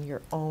divisions within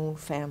your own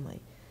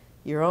family.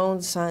 Your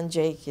own son,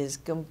 Jake, is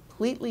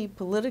completely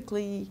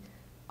politically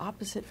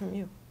opposite from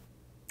you.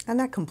 And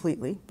not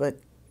completely, but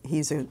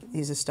he's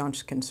a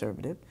staunch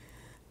conservative.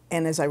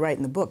 And as I write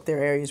in the book, there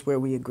are areas where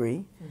we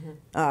agree.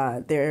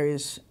 There are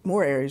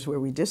more areas where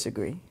we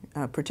disagree,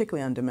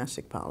 particularly on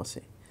domestic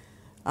policy.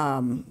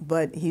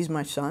 But he's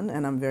my son,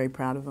 and I'm very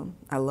proud of him.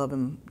 I love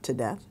him to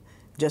death,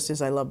 just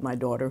as I love my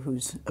daughter,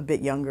 who's a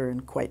bit younger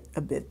and quite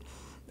a bit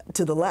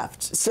to the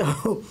left.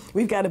 So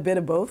we've got a bit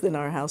of both in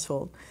our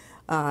household.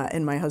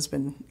 And my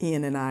husband,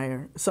 Ian, and I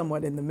are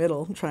somewhat in the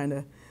middle, trying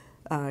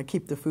to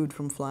keep the food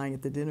from flying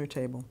at the dinner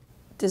table.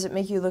 Does it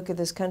make you look at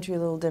this country a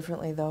little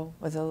differently, though,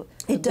 with a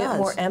bit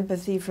more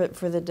empathy for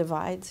the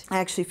divides? I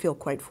actually feel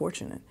quite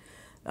fortunate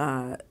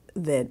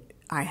that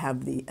I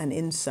have an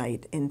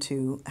insight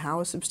into how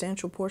a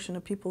substantial portion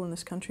of people in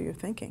this country are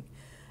thinking.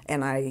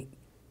 And I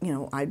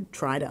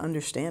try to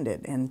understand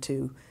it and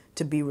to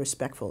be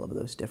respectful of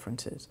those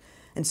differences.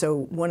 And so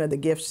one of the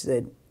gifts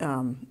that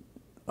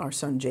our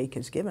son Jake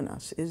has given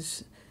us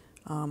is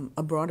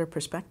a broader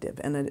perspective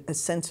and a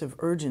sense of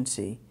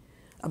urgency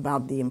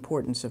about the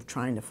importance of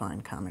trying to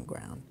find common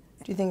ground.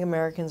 Do you think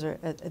Americans are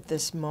at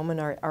this moment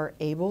are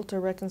able to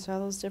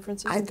reconcile those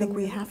differences? I think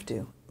we have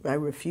to. I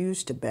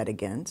refuse to bet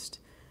against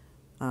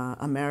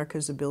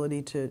America's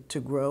ability to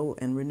grow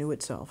and renew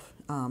itself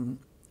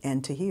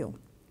and to heal.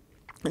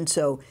 And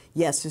so,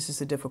 yes, this is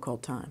a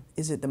difficult time.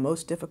 Is it the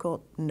most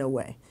difficult? No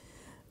way.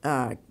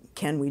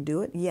 Can we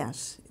do it?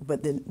 Yes,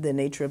 but the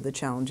nature of the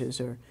challenges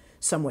are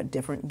somewhat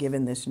different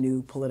given this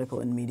new political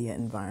and media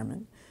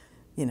environment.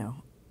 You know,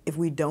 if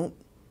we don't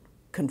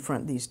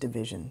confront these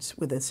divisions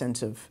with a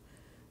sense of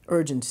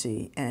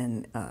urgency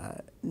and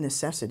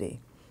necessity,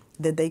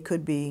 that they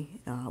could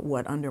be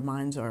what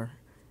undermines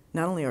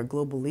not only our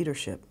global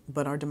leadership,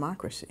 but our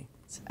democracy.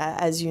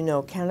 As you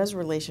know, Canada's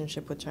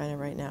relationship with China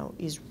right now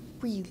is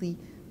really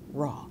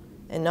raw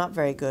and not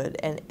very good,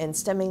 and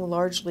stemming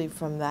largely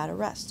from that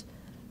arrest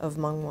of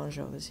Meng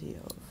Wanzhou, the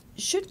CEO.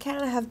 Should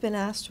Canada have been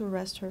asked to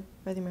arrest her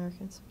by the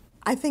Americans?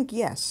 I think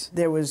yes.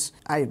 There was,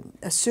 I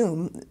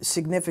assume,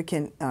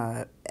 significant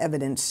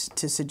evidence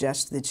to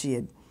suggest that she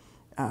had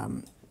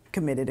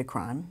committed a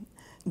crime.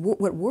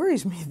 What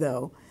worries me,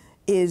 though,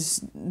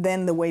 is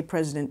then the way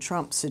President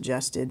Trump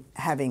suggested,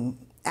 having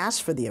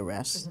asked for the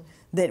arrest,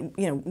 that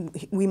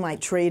we might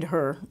trade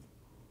her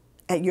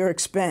at your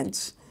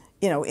expense,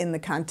 in the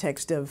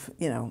context of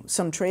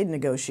some trade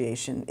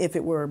negotiation, if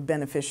it were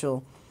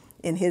beneficial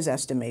in his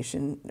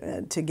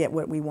estimation to get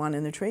what we want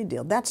in a trade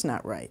deal. That's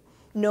not right.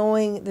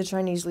 Knowing the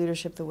Chinese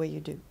leadership the way you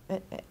do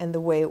and the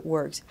way it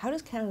works, how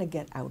does Canada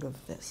get out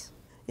of this?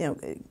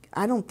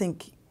 I don't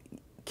think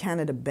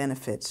Canada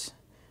benefits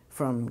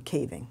from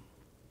caving.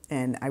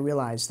 And I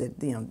realize that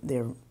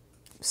there are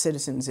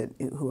citizens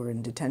who are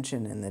in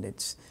detention and that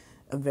it's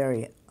a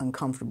very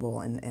uncomfortable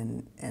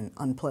and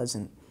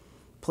unpleasant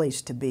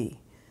place to be.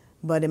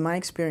 But in my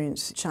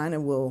experience,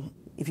 China will,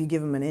 if you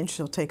give them an inch,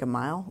 they'll take a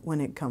mile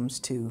when it comes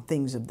to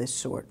things of this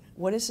sort.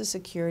 What is the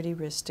security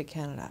risk to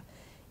Canada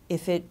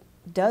if it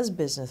does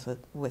business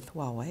with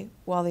Huawei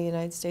while the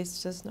United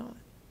States does not?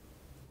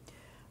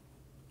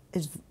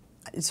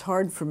 It's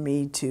hard for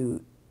me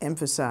to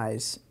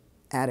emphasize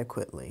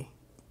adequately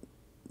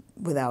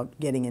without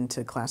getting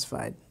into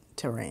classified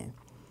terrain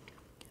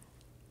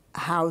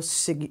how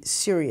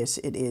serious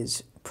it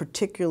is,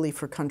 particularly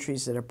for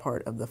countries that are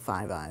part of the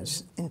Five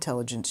Eyes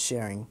intelligence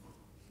sharing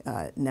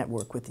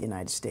network with the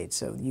United States,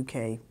 so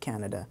UK,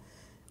 Canada,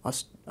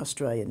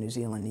 Australia, New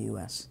Zealand, the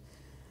US.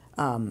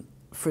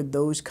 For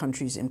those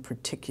countries in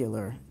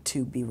particular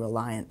to be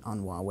reliant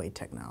on Huawei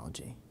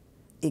technology.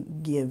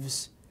 It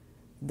gives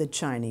the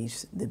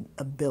Chinese the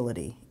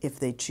ability, if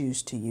they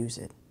choose to use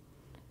it,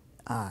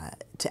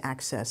 to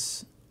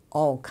access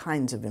all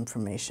kinds of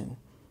information,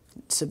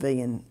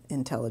 civilian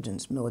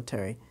intelligence,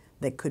 military,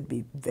 that could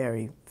be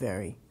very,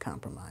 very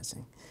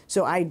compromising.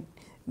 So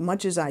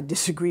much as I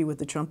disagree with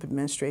the Trump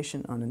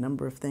administration on a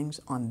number of things,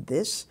 on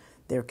this,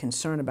 their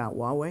concern about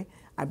Huawei,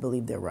 I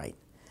believe they're right.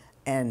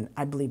 And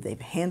I believe they've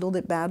handled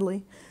it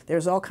badly.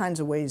 There's all kinds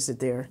of ways that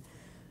they're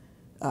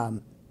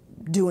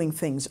doing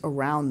things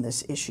around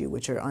this issue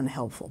which are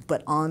unhelpful.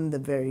 But on the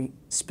very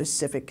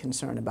specific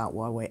concern about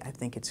Huawei, I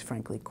think it's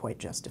frankly quite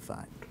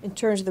justified. In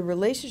terms of the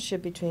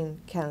relationship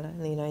between Canada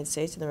and the United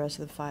States and the rest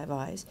of the Five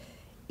Eyes,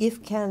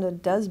 if Canada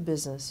does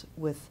business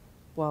with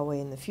Huawei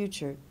in the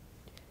future,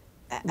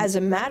 as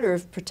a matter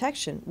of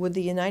protection, would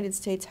the United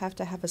States have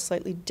to have a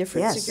slightly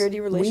different security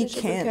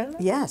relationship with Canada?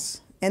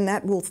 Yes, and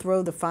that will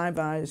throw the Five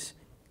Eyes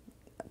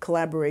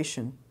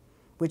collaboration,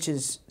 which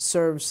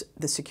serves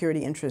the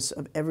security interests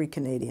of every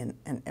Canadian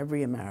and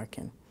every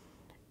American,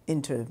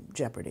 into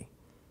jeopardy.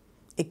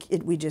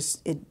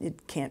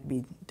 It can't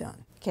be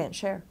done. Can't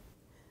share.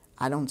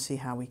 I don't see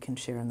how we can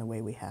share in the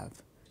way we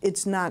have.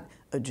 It's not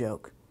a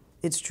joke.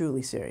 It's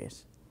truly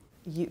serious.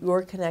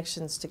 Your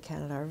connections to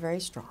Canada are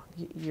very strong.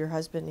 Your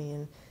husband,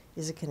 Ian,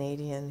 is a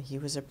Canadian. He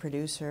was a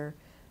producer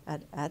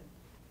at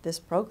this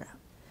program.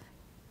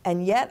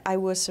 And yet I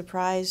was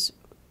surprised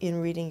in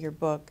reading your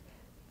book,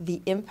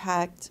 the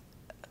impact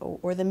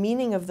or the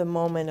meaning of the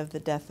moment of the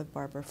death of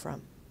Barbara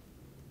Frum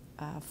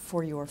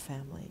for your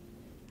family.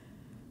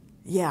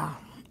 Yeah.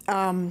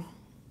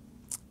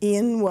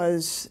 Ian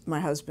was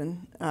my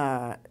husband,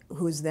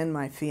 who was then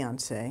my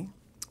fiancé,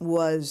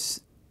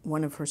 was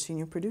one of her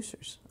senior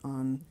producers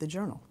on the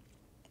Journal.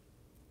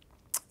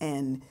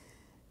 And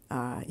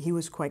he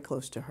was quite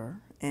close to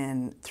her.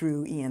 And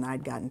through Ian,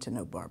 I'd gotten to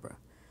know Barbara.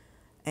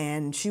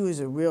 And she was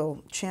a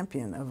real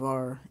champion of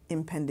our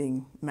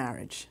impending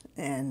marriage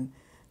and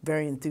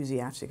very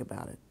enthusiastic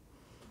about it.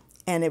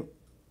 And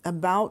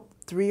about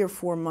 3 or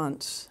 4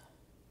 months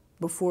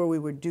before we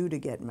were due to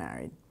get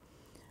married,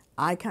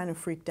 I kind of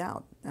freaked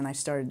out and I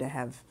started to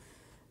have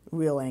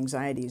real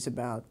anxieties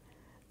about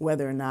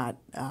whether or not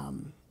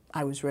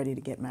I was ready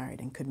to get married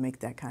and could make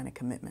that kind of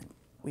commitment.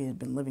 We had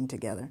been living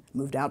together,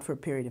 moved out for a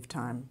period of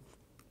time,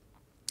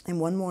 and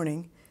one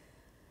morning,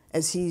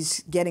 as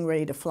he's getting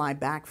ready to fly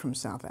back from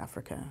South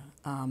Africa,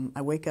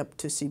 I wake up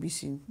to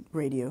CBC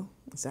radio,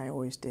 as I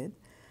always did,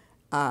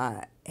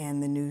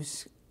 and the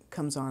news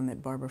comes on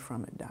that Barbara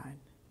Frum had died.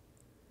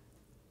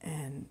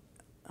 And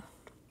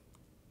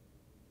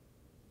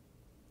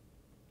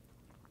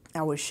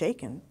I was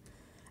shaken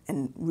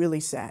and really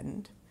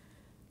saddened.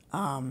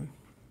 And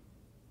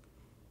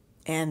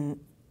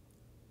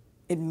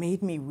it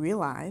made me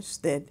realize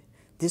that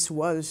this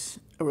was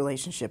a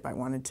relationship I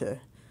wanted to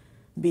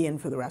be in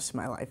for the rest of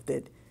my life,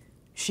 that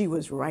she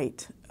was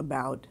right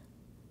about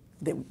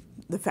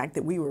the fact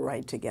that we were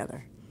right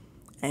together.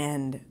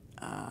 And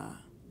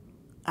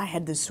I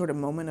had this sort of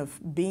moment of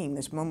being,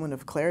 this moment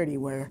of clarity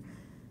where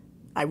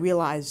I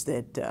realized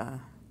that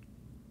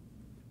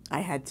I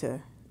had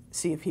to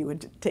see if he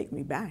would take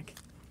me back.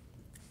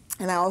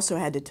 And I also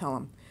had to tell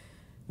him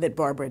that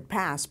Barbara had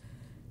passed.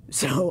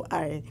 So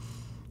I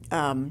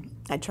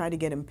tried to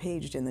get him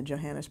paged in the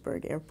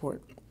Johannesburg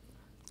airport.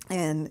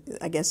 And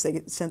I guess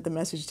they sent the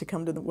message to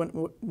come to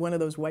one of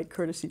those white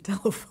courtesy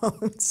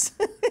telephones.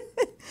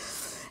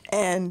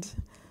 And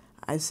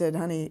I said,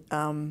 honey,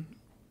 and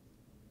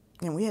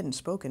we hadn't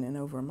spoken in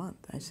over a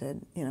month. I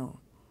said, you know,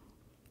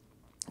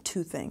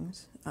 two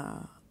things.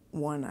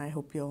 One, I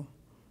hope you'll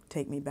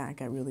take me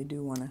back. I really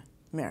do want to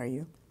marry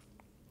you.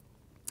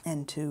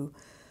 And two,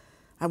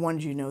 I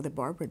wanted you to know that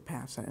Barbara had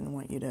passed. I didn't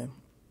want you to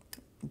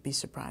be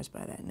surprised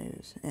by that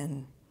news.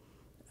 And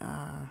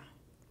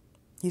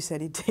he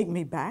said he'd take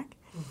me back.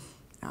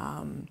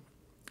 And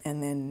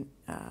then,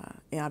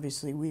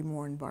 obviously, we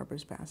mourned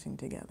Barbara's passing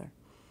together.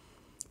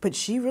 But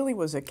she really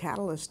was a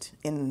catalyst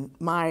in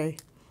my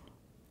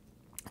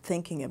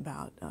thinking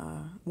about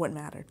what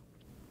mattered.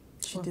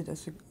 She did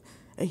us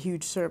a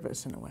huge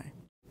service in a way.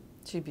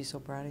 She'd be so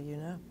proud of you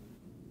now.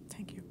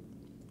 Thank you.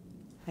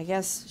 I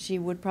guess she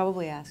would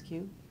probably ask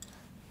you,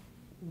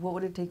 what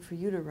would it take for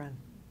you to run?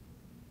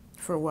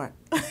 For what?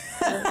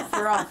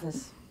 For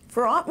office.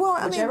 Well,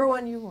 I whichever mean,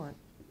 one you want.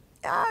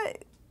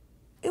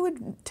 It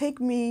would take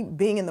me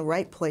being in the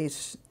right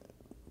place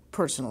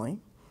personally.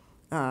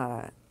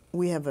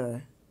 We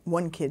have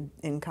one kid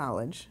in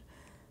college,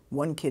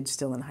 one kid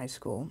still in high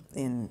school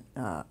in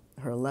her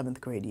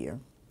 11th grade year,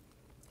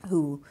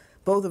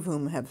 both of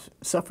whom have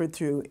suffered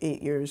through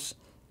 8 years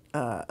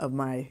of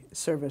my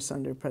service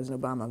under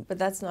President Obama. But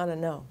that's not a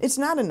no. It's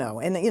not a no.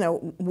 And, you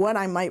know, what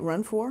I might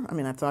run for, I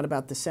mean, I've thought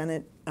about the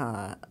Senate.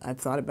 I've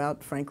thought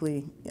about,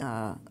 frankly,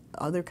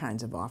 other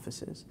kinds of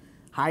offices,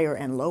 higher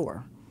and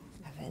lower.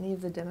 Have any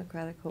of the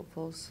Democratic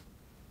hopefuls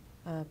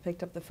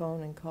picked up the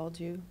phone and called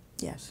you?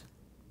 Yes.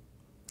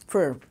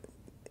 For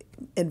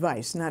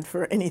advice, not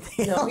for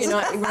anything No, else.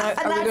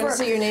 are we going to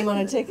see your name on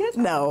a ticket?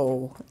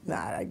 No,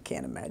 I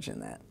can't imagine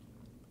that.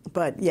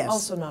 But yes.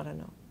 Also not a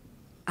no.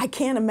 I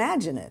can't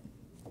imagine it.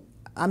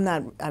 I've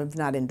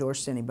not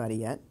endorsed anybody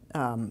yet,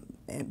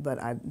 but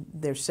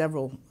there's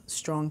several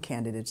strong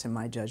candidates in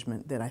my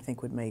judgment that I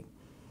think would make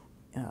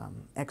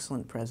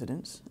excellent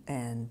presidents,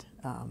 and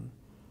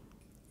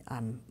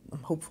I'm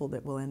hopeful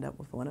that we'll end up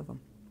with one of them.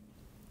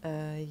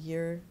 A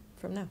year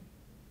from now.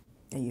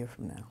 A year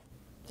from now.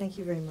 Thank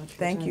you very much.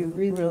 Thank you,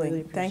 really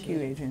appreciate thank you,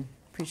 Adrian.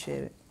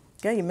 Appreciate it.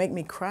 Yeah, you make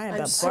me cry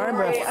about sorry,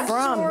 Barbara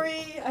Frum.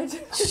 I'm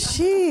sorry.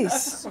 Jeez.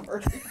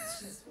 Sorry.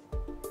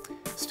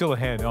 Still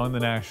ahead on The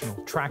National,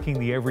 tracking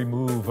the every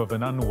move of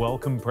an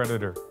unwelcome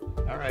predator.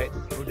 All right,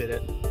 who did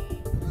it?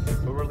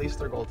 Who released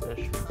their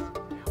goldfish?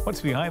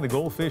 What's behind the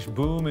goldfish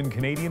boom in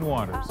Canadian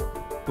waters?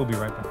 We'll be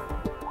right back.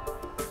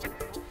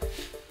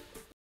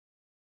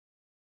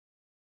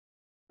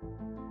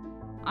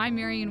 I'm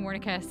Marion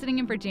Warnica, sitting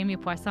in for Jamie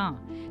Poisson.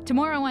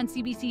 Tomorrow on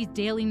CBC's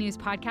daily news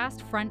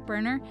podcast, Front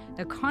Burner,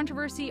 the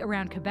controversy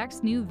around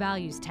Quebec's new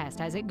values test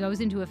as it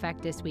goes into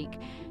effect this week.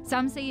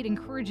 Some say it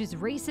encourages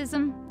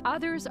racism,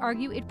 others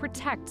argue it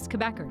protects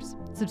Quebecers.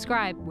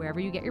 Subscribe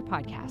wherever you get your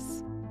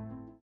podcasts.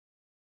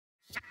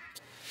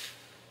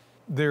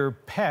 They're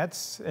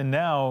pets and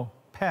now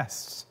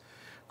pests.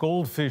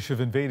 Goldfish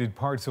have invaded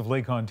parts of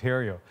Lake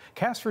Ontario.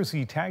 Castro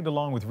C tagged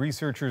along with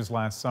researchers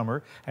last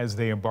summer as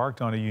they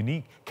embarked on a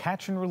unique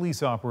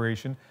catch-and-release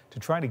operation to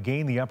try to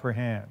gain the upper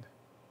hand.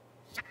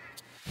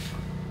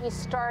 We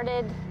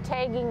started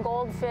tagging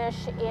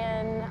goldfish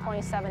in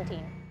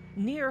 2017.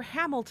 Near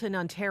Hamilton,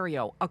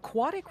 Ontario,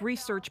 aquatic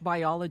research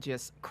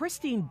biologist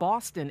Christine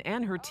Boston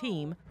and her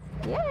team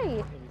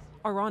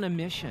are on a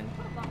mission.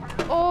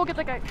 Oh, get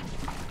the guy.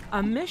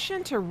 A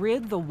mission to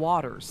rid the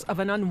waters of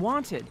an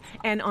unwanted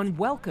and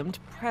unwelcomed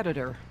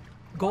predator,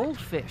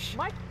 goldfish.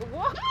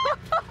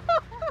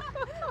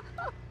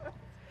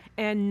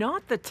 And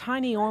not the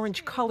tiny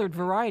orange-colored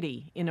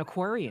variety in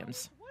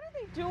aquariums. What are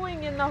they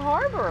doing in the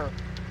harbor?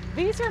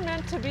 These are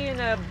meant to be in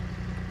a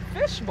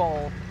fish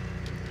bowl.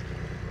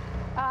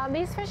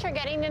 These fish are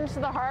getting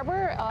into the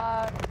harbor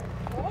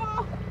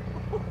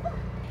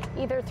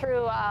either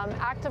through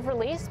active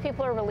release,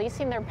 people are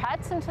releasing their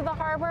pets into the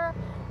harbor,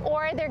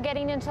 or they're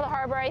getting into the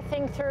harbor, I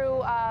think,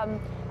 through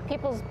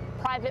people's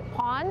private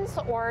ponds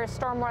or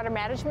stormwater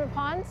management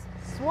ponds.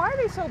 So why are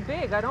they so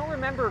big? I don't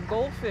remember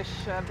goldfish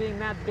being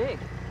that big.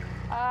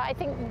 I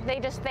think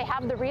they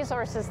have the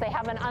resources. They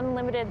have an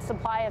unlimited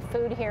supply of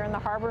food here in the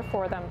harbor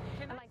for them.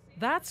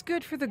 That's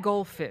good for the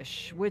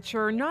goldfish, which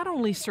are not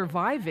only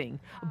surviving,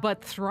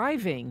 but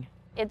thriving.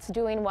 It's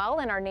doing well,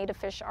 and our native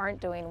fish aren't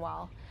doing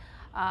well.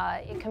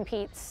 It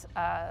competes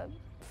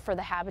for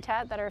the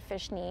habitat that our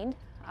fish need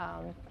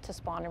to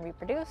spawn and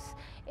reproduce.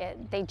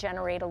 They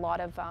generate a lot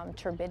of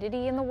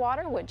turbidity in the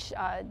water, which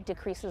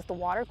decreases the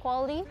water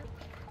quality.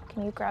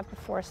 Can you grab the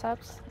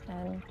forceps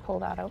and pull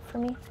that out for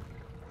me?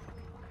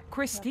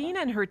 Christine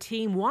and her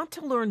team want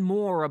to learn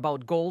more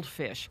about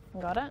goldfish.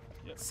 Got it?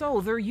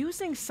 So they're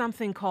using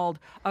something called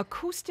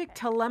acoustic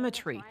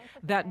telemetry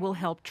that will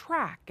help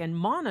track and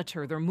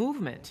monitor their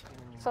movement.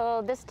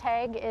 So this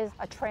tag is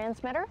a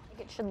transmitter.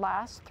 It should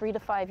last 3 to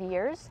 5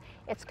 years.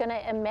 It's going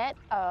to emit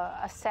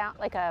a sound,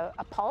 like a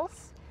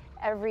pulse,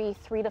 every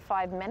 3 to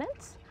 5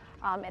 minutes.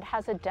 It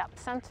has a depth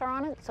sensor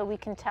on it, so we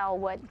can tell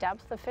what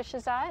depth the fish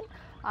is at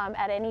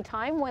any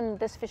time when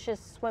this fish is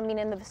swimming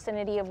in the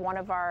vicinity of one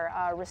of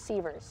our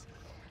receivers.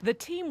 The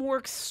team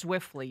works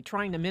swiftly,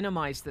 trying to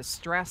minimize the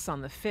stress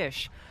on the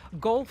fish.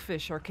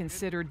 Goldfish are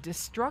considered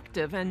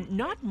destructive and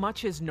not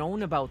much is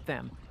known about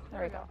them.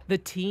 There we go. The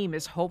team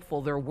is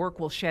hopeful their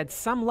work will shed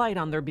some light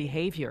on their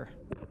behavior.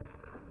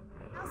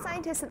 Now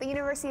scientists at the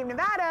University of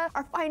Nevada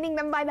are finding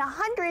them by the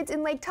hundreds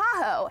in Lake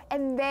Tahoe,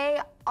 and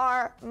they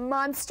are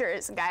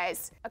monsters,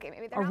 guys. Okay,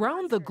 maybe they're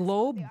Around the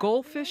globe,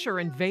 goldfish are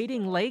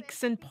invading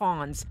lakes and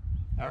ponds.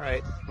 All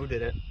right, who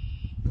did it?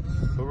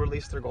 Who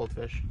released their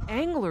goldfish?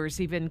 Anglers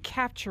even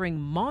capturing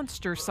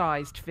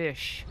monster-sized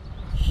fish.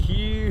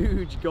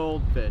 Huge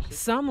goldfish.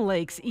 Some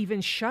lakes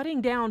even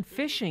shutting down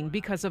fishing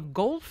because of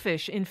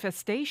goldfish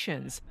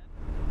infestations.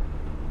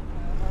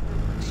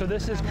 So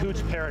this is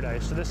Coots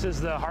Paradise. So this is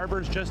the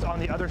harbors just on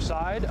the other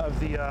side of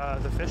the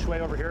fishway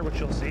over here, which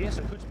you'll see.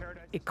 So Coots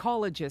Paradise.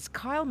 Ecologist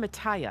Kyle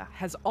Mataya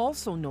has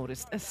also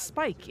noticed a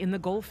spike in the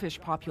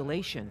goldfish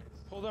population.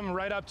 Pull them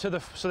right up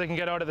to so they can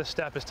get out of the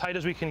step as tight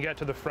as we can get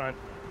to the front.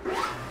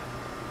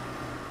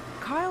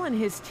 Kyle and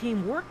his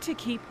team work to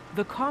keep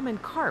the common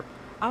carp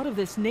out of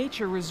this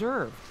nature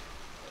reserve.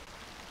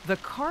 The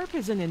carp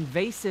is an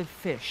invasive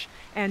fish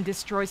and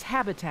destroys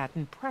habitat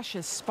and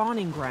precious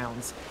spawning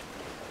grounds.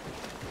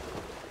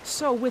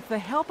 So with the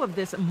help of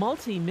this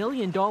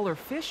multi-million-dollar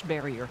fish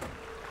barrier,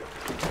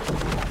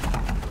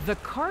 the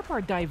carp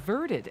are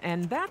diverted,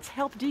 and that's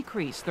helped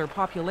decrease their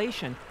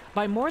population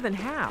by more than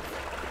half.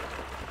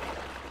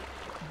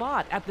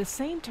 But at the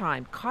same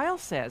time, Kyle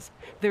says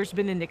there's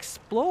been an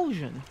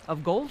explosion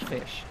of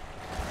goldfish.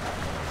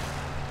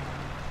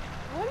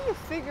 What do you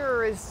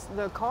figure is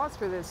the cause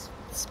for this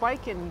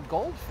spike in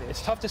goldfish?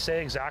 It's tough to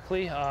say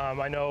exactly.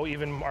 I know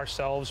even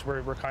ourselves,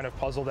 we're kind of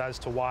puzzled as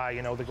to why,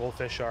 the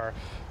goldfish are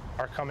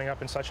coming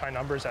up in such high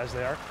numbers as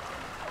they are.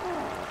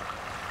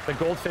 The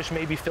goldfish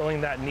may be filling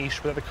that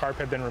niche that the carp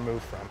have been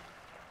removed from.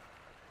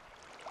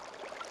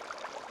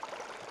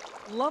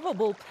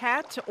 Lovable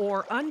pet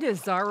or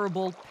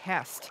undesirable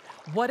pest,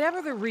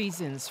 whatever the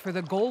reasons for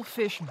the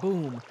goldfish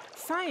boom,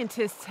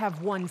 scientists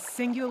have one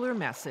singular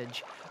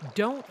message.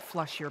 Don't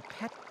flush your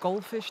pet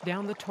goldfish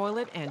down the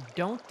toilet and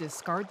don't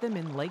discard them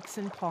in lakes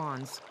and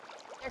ponds.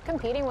 They're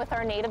competing with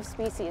our native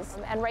species,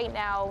 and right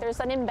now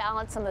there's an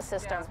imbalance in the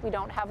system. We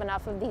don't have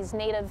enough of these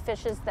native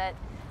fishes that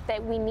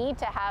we need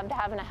to have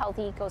a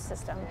healthy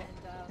ecosystem.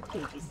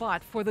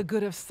 But for the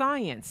good of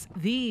science,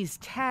 these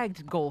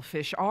tagged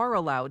goldfish are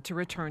allowed to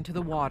return to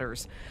the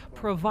waters,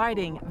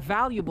 providing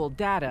valuable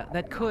data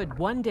that could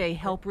one day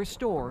help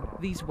restore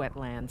these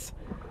wetlands.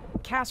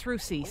 Cass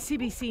Rusi,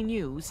 CBC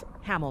News,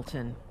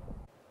 Hamilton.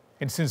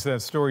 And since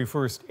that story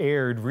first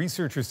aired,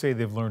 researchers say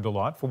they've learned a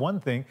lot. For one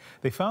thing,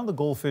 they found the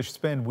goldfish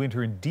spend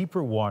winter in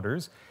deeper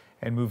waters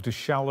and move to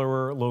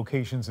shallower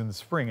locations in the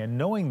spring. And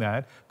knowing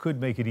that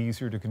could make it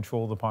easier to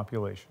control the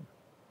population.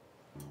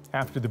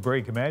 After the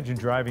break, imagine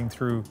driving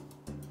through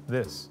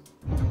this.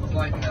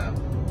 Like a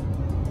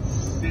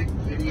sick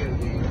video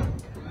game.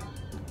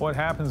 What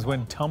happens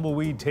when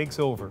tumbleweed takes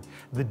over?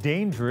 The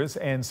dangerous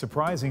and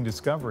surprising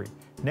discovery.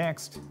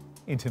 Next,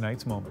 in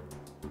tonight's moment.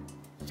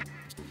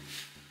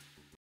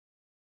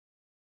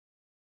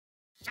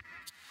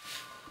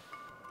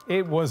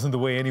 It wasn't the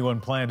way anyone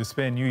planned to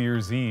spend New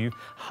Year's Eve.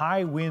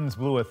 High winds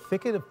blew a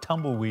thicket of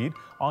tumbleweed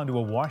onto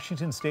a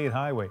Washington state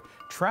highway,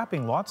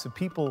 trapping lots of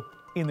people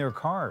in their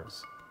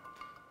cars.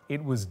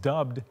 It was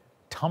dubbed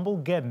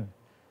Tumblegeddon.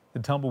 The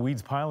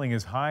tumbleweeds piling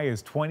as high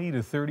as 20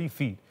 to 30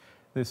 feet.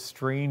 This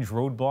strange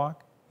roadblock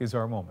is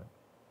our moment.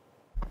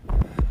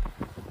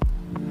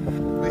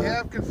 We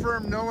have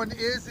confirmed no one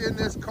is in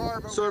this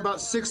car. So about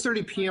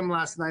 6:30 p.m.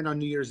 last night on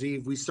New Year's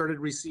Eve, we started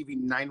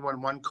receiving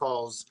 911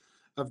 calls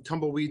of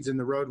tumbleweeds in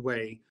the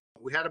roadway.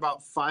 We had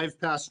about 5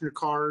 passenger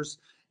cars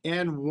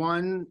and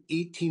one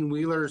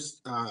 18-wheeler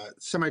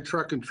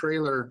semi-truck and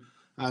trailer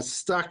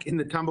stuck in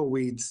the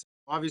tumbleweeds.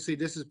 Obviously,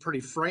 this is pretty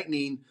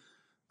frightening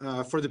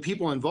for the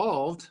people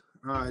involved.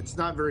 It's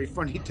not very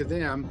funny to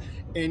them.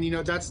 And,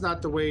 that's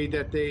not the way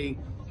that they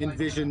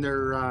envision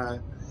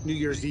their New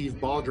Year's Eve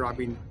ball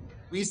dropping.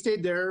 We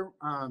stayed there,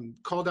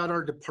 called out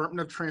our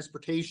Department of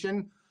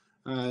Transportation.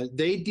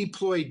 They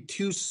deployed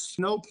 2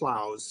 snow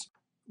plows.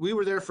 We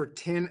were there for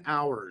 10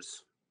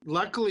 hours.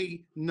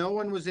 Luckily, no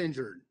one was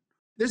injured.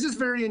 This is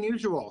very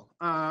unusual.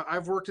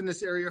 I've worked in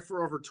this area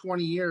for over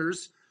 20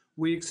 years.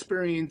 We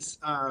experience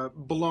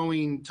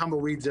blowing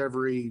tumbleweeds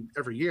every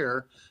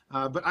year,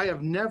 but I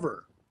have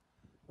never,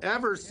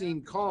 ever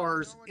seen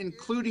cars,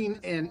 including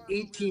an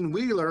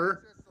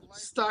 18-wheeler,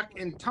 stuck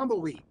in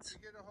tumbleweeds.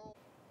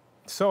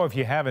 So if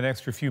you have an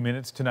extra few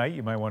minutes tonight,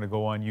 you might want to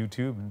go on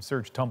YouTube and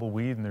search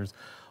tumbleweed, and there's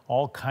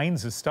all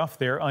kinds of stuff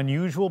there.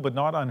 Unusual, but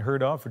not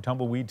unheard of for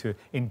tumbleweed to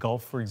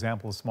engulf, for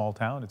example, a small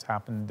town. It's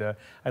happened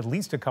at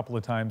least a couple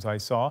of times I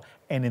saw.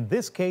 And in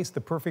this case,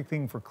 the perfect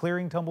thing for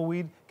clearing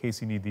tumbleweed, in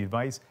case you need the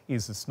advice,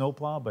 is the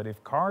snowplow. But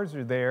if cars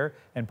are there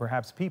and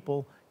perhaps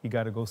people, you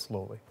got to go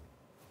slowly.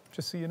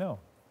 Just so you know.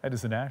 That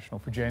is The National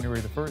for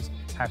January the 1st.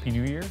 Happy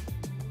New Year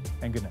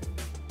and good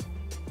night.